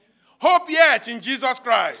 Hope yet in Jesus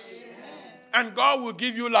Christ, and God will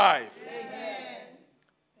give you life.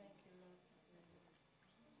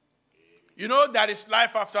 You know, there is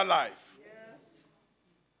life after life.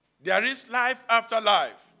 There is life after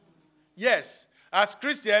life. Yes, as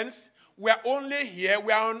Christians, we are only here,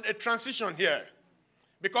 we are on a transition here.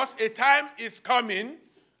 Because a time is coming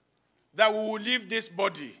that we will leave this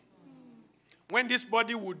body. When this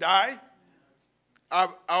body will die, I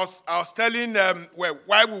was telling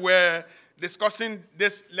while we were discussing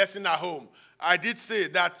this lesson at home, I did say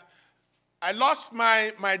that I lost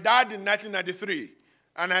my dad in 1993,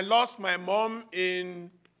 and I lost my mom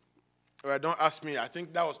in, don't ask me, I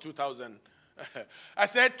think that was 2000. I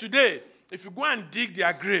said, today, if you go and dig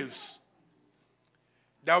their graves,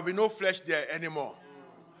 there will be no flesh there anymore.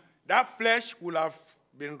 That flesh will have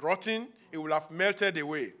been rotten, it will have melted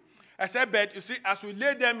away. I said, but you see, as we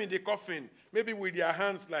lay them in the coffin, maybe with their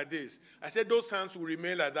hands like this, I said those hands will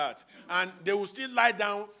remain like that. And they will still lie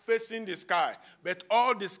down facing the sky. But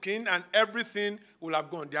all the skin and everything will have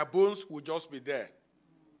gone. Their bones will just be there.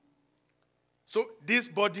 So this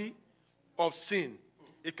body of sin,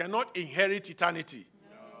 it cannot inherit eternity.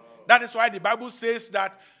 No. That is why the Bible says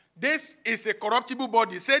that this is a corruptible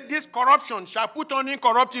body. It said this corruption shall put on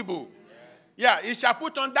incorruptible. Yeah, it shall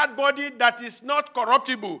put on that body that is not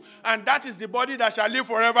corruptible, and that is the body that shall live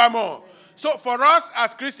forevermore. So for us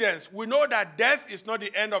as Christians, we know that death is not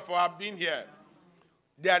the end of our being here.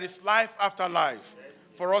 There is life after life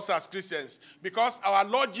for us as Christians. Because our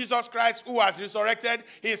Lord Jesus Christ, who has resurrected,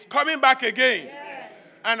 he is coming back again. Yes.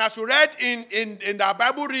 And as we read in our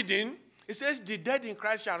Bible reading, it says, the dead in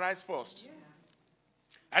Christ shall rise first. Yes.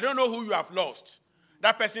 I don't know who you have lost.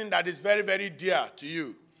 That person that is very, very dear to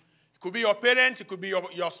you. It could be your parent, it could be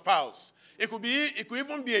your spouse. It could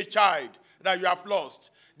even be a child that you have lost.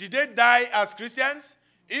 Did they die as Christians?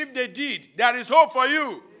 If they did, there is hope for you.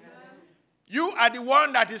 Amen. You are the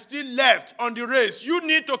one that is still left on the race. You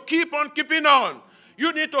need to keep on keeping on.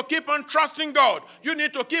 You need to keep on trusting God. You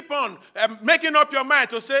need to keep on making up your mind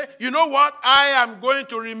to say, you know what? I am going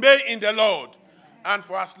to remain in the Lord. And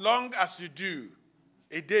for as long as you do,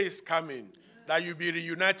 a day is coming that you'll be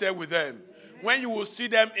reunited with them. When you will see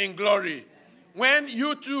them in glory. When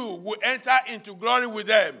you too will enter into glory with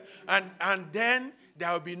them. And then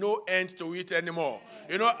there will be no end to it anymore.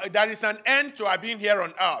 You know, there is an end to our being here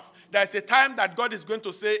on earth. There is a time that God is going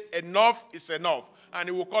to say, enough is enough. And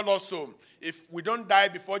he will call us home. If we don't die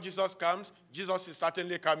before Jesus comes, Jesus is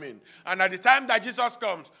certainly coming. And at the time that Jesus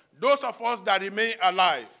comes, those of us that remain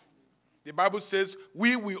alive, the Bible says,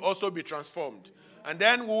 we will also be transformed. And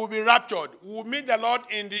then we will be raptured. We will meet the Lord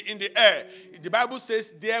in the air. The Bible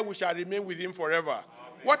says, there we shall remain with him forever. Amen.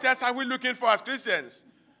 What else are we looking for as Christians?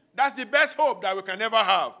 That's the best hope that we can ever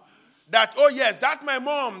have. That, oh yes, that my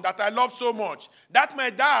mom that I love so much. That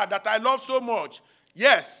my dad that I love so much.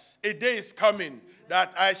 Yes, a day is coming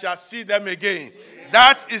that I shall see them again. Amen.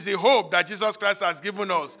 That is the hope that Jesus Christ has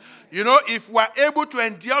given us. You know, if we are able to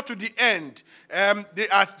endure to the end,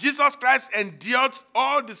 as Jesus Christ endured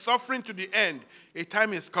all the suffering to the end, a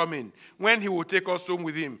time is coming when he will take us home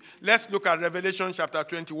with him. Let's look at Revelation chapter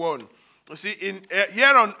 21. You see,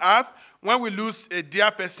 here on earth, when we lose a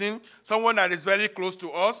dear person, someone that is very close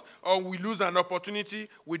to us, or we lose an opportunity,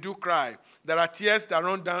 we do cry. There are tears that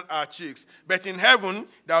run down our cheeks. But in heaven,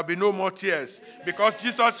 there will be no more tears, because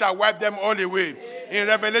Jesus shall wipe them all away. In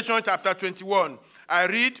Revelation chapter 21, I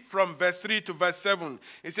read from verse 3 to verse 7.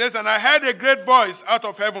 It says, "And I heard a great voice out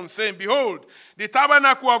of heaven saying, Behold, the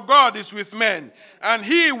tabernacle of God is with men, and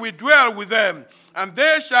he will dwell with them, and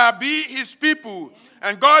they shall be his people,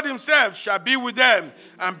 and God himself shall be with them,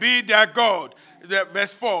 and be their God."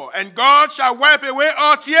 Verse 4, "And God shall wipe away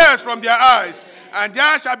all tears from their eyes, and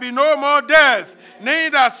there shall be no more death,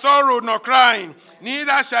 neither sorrow nor crying,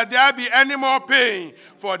 neither shall there be any more pain,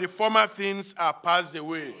 for the former things are passed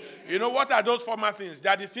away." You know, what are those former things? They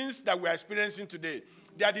are the things that we are experiencing today.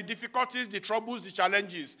 They are the difficulties, the troubles, the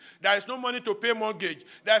challenges. There is no money to pay mortgage.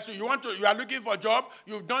 You are looking for a job.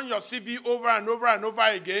 You've done your CV over and over and over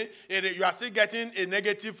again. You are still getting a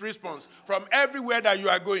negative response from everywhere that you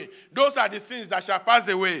are going. Those are the things that shall pass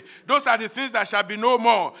away. Those are the things that shall be no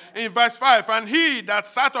more. In verse 5, "And he that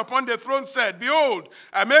sat upon the throne said, Behold,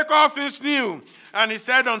 I make all things new. And he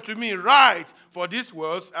said unto me, Write, for these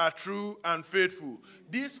words are true and faithful."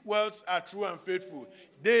 These words are true and faithful.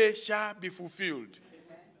 They shall be fulfilled.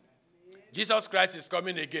 Jesus Christ is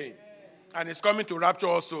coming again, and he's coming to rapture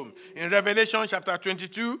us home. In Revelation chapter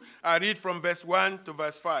 22, I read from verse 1 to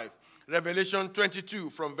verse 5. Revelation 22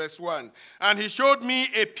 from verse 1. "And he showed me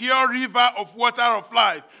a pure river of water of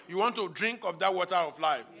life." You want to drink of that water of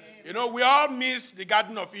life. You know, we all miss the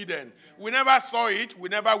Garden of Eden. We never saw it. We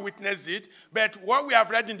never witnessed it. But what we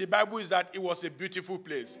have read in the Bible is that it was a beautiful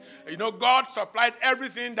place. You know, God supplied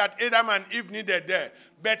everything that Adam and Eve needed there.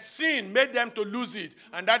 But sin made them to lose it.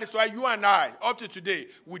 And that is why you and I, up to today,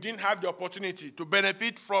 we didn't have the opportunity to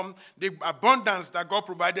benefit from the abundance that God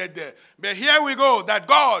provided there. But here we go, that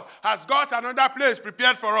God has got another place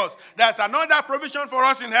prepared for us. There's another provision for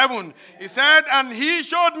us in heaven. He said, "And he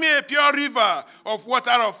showed me a pure river of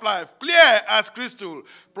water of life, clear as crystal,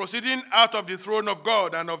 proceeding out of the throne of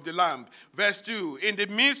God and of the Lamb." Verse 2, "In the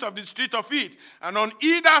midst of the street of it, and on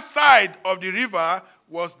either side of the river,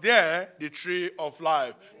 was there the tree of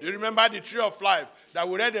life." Do you remember the tree of life that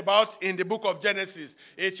we read about in the book of Genesis?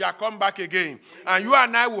 It shall come back again, and you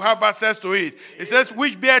and I will have access to it. It says,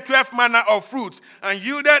 "Which bear 12 manner of fruits, and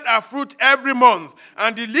yielded a fruit every month,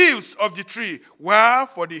 and the leaves of the tree were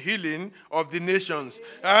for the healing of the nations.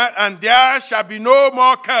 And there shall be no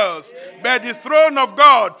more curse, but the throne of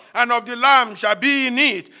God and of the Lamb shall be in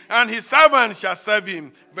it, and his servants shall serve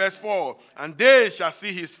him." Verse 4, "And they shall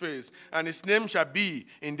see his face, and his name shall be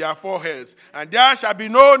in their foreheads. And there shall be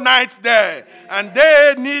no night there, and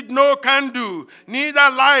they need no candle, neither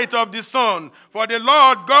light of the sun. For the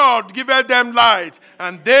Lord God giveth them light,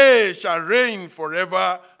 and they shall reign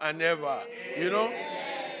forever and ever." You know,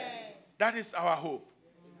 that is our hope.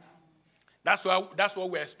 That's what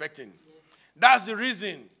we're expecting. That's the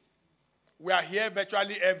reason we are here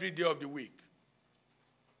virtually every day of the week.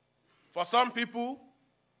 For some people,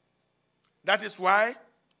 that is why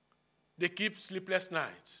they keep sleepless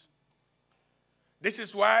nights. This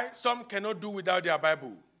is why some cannot do without their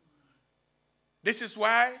Bible. This is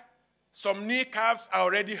why some kneecaps are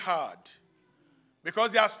already hard,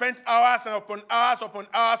 because they have spent hours upon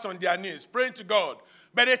hours on their knees praying to God.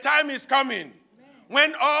 But the time is coming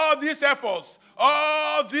when all these efforts,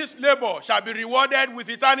 all this labor shall be rewarded with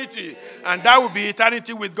eternity, and that will be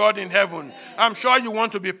eternity with God in heaven. I'm sure you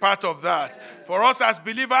want to be part of that. For us as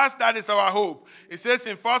believers, that is our hope. It says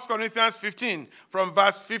in 1 Corinthians 15, from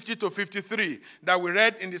verse 50 to 53, that we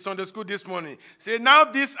read in the Sunday school this morning. Say, "Now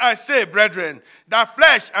this I say, brethren, that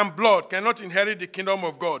flesh and blood cannot inherit the kingdom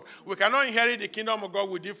of God." We cannot inherit the kingdom of God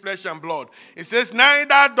with the flesh and blood. It says,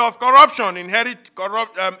 "Neither doth corruption inherit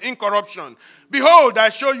incorruption. Behold, I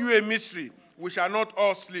show you a mystery. We shall not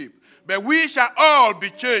all sleep, but we shall all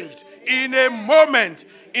be changed in a moment,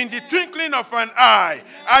 in the twinkling of an eye,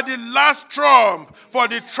 at the last trump. For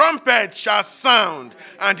the trumpet shall sound,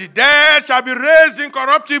 and the dead shall be raised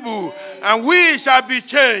incorruptible, and we shall be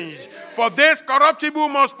changed. For this corruptible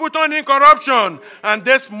must put on incorruption, and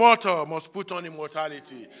this mortal must put on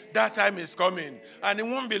immortality." That time is coming, and it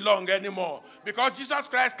won't be long anymore, because Jesus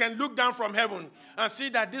Christ can look down from heaven and see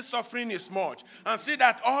that this suffering is much, and see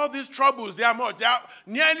that all these troubles, they are much. They are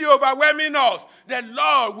nearly overwhelming us. The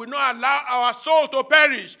Lord will not allow our soul to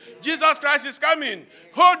perish. Jesus Christ is coming.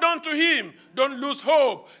 Hold on to him. Don't lose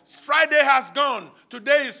hope. Friday has gone.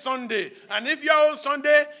 Today is Sunday. And if you're on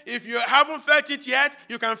Sunday, if you haven't felt it yet,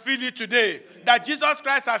 you can feel it today. That Jesus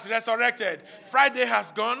Christ has resurrected. Friday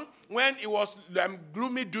has gone. when it was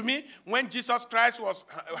gloomy, doomy, when Jesus Christ was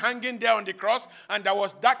hanging there on the cross and there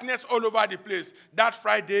was darkness all over the place. That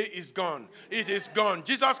Friday is gone. It is gone.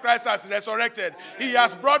 Jesus Christ has resurrected. He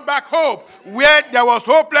has brought back hope where there was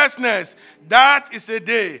hopelessness. That is a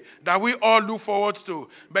day that we all look forward to.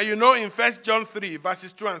 But you know, in 1 John 3,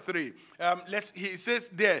 verses 2 and 3, he says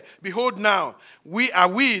there, behold now, we are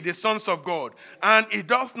the sons of God, and it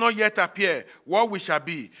doth not yet appear what we shall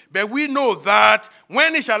be. But we know that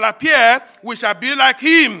when he shall appear, we shall be like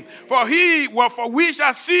him. For we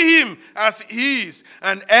shall see him as he is.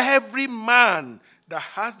 And every man that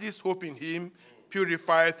has this hope in him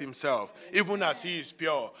purifieth himself, even as he is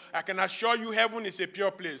pure. I can assure you, heaven is a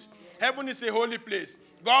pure place. Heaven is a holy place.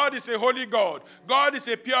 God is a holy God. God is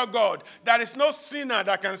a pure God. There is no sinner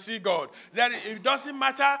that can see God. It doesn't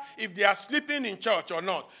matter if they are sleeping in church or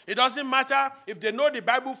not. It doesn't matter if they know the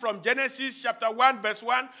Bible from Genesis chapter 1, verse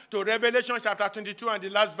 1 to Revelation chapter 22 and the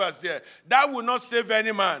last verse there. That will not save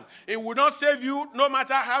any man. It will not save you no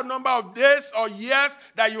matter how number of days or years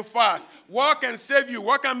that you fast. What can save you,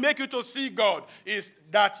 what can make you to see God is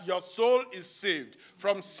that your soul is saved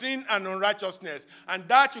from sin and unrighteousness. And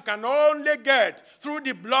that you can only get through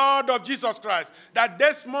the blood of Jesus Christ. That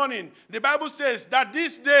this morning, the Bible says that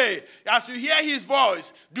this day, as you hear his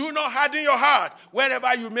voice, do not harden your heart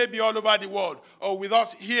wherever you may be all over the world or with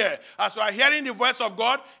us here. As you are hearing the voice of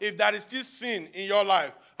God, if there is still sin in your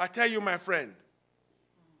life, I tell you, my friend,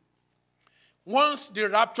 once the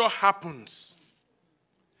rapture happens,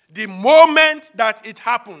 the moment that it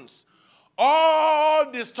happens,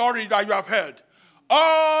 all the story that you have heard,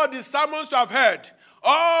 all the sermons you have heard,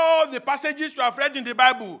 all the passages you have read in the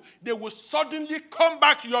Bible, they will suddenly come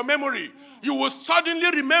back to your memory. You will suddenly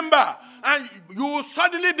remember, and you will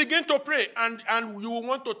suddenly begin to pray, and you will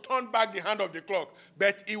want to turn back the hand of the clock,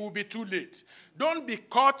 but it will be too late. Don't be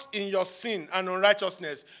caught in your sin and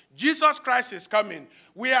unrighteousness. Jesus Christ is coming.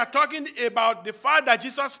 We are talking about the fact that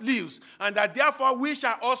Jesus lives, and that therefore we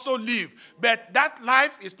shall also live. But that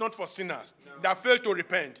life is not for sinners that fail to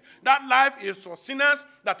repent. That life is for sinners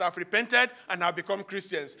that have repented and have become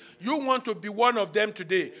Christians. You want to be one of them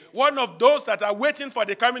today. One of those that are waiting for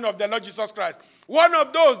the coming of the Lord Jesus Christ. One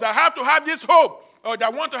of those that have to have this hope, or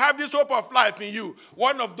that want to have this hope of life in you.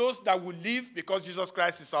 One of those that will live because Jesus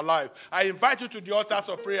Christ is alive. I invite you to the altars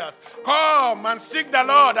of prayers. Come and seek the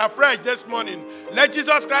Lord afresh this morning. Let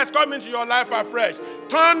Jesus Christ come into your life afresh.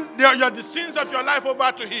 Turn the sins of your life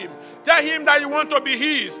over to him. Tell him that you want to be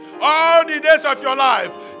his all the days of your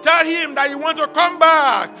life. Tell him that you want to come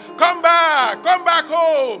back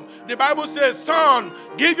home. The Bible says, son,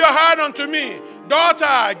 give your heart unto me.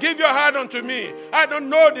 Daughter, give your heart unto me. I don't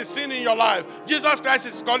know the sin in your life. Jesus Christ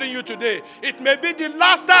is calling you today. It may be the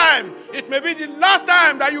last time. It may be the last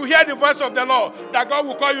time that you hear the voice of the Lord, that God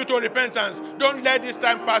will call you to repentance. Don't let this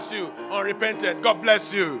time pass you unrepented. God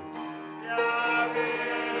bless you.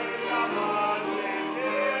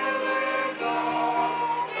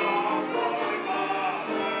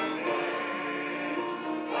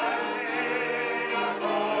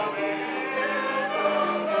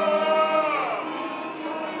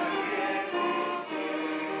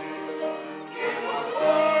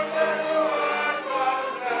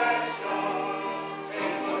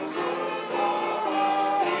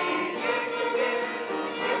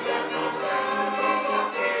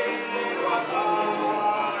 Was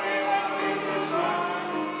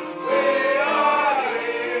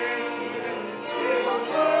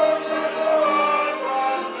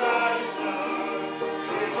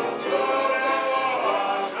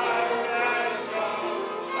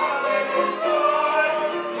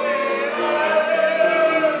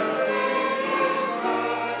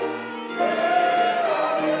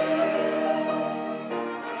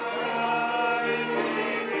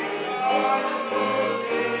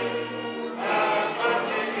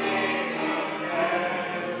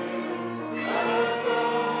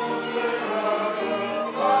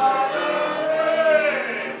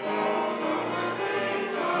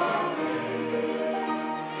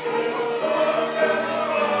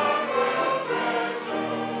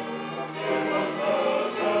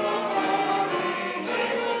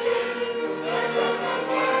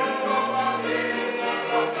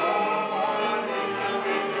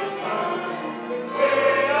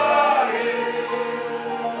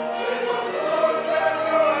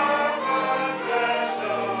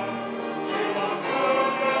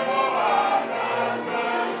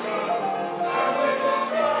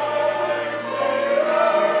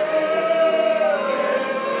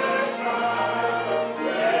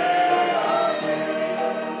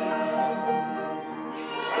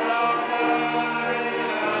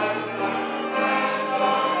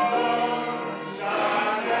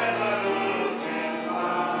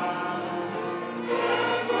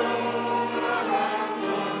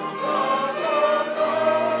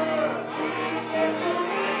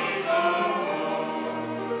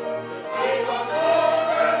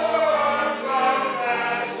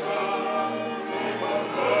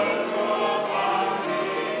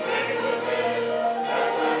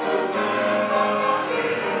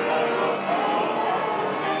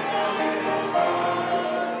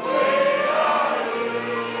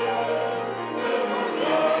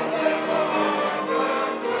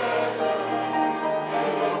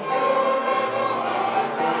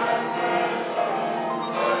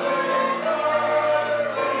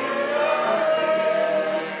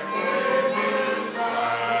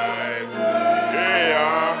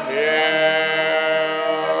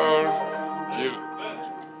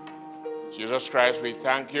Jesus Christ, we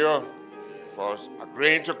thank you for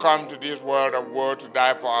agreeing to come to this world of woe to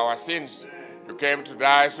die for our sins. You came to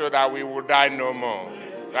die so that we will die no more.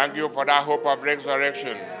 Thank you for that hope of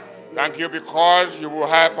resurrection. Thank you because you will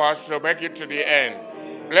help us to make it to the end.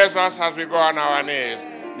 Bless us as we go on our knees.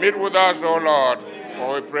 Meet with us, O Lord,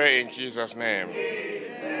 for we pray in Jesus' name.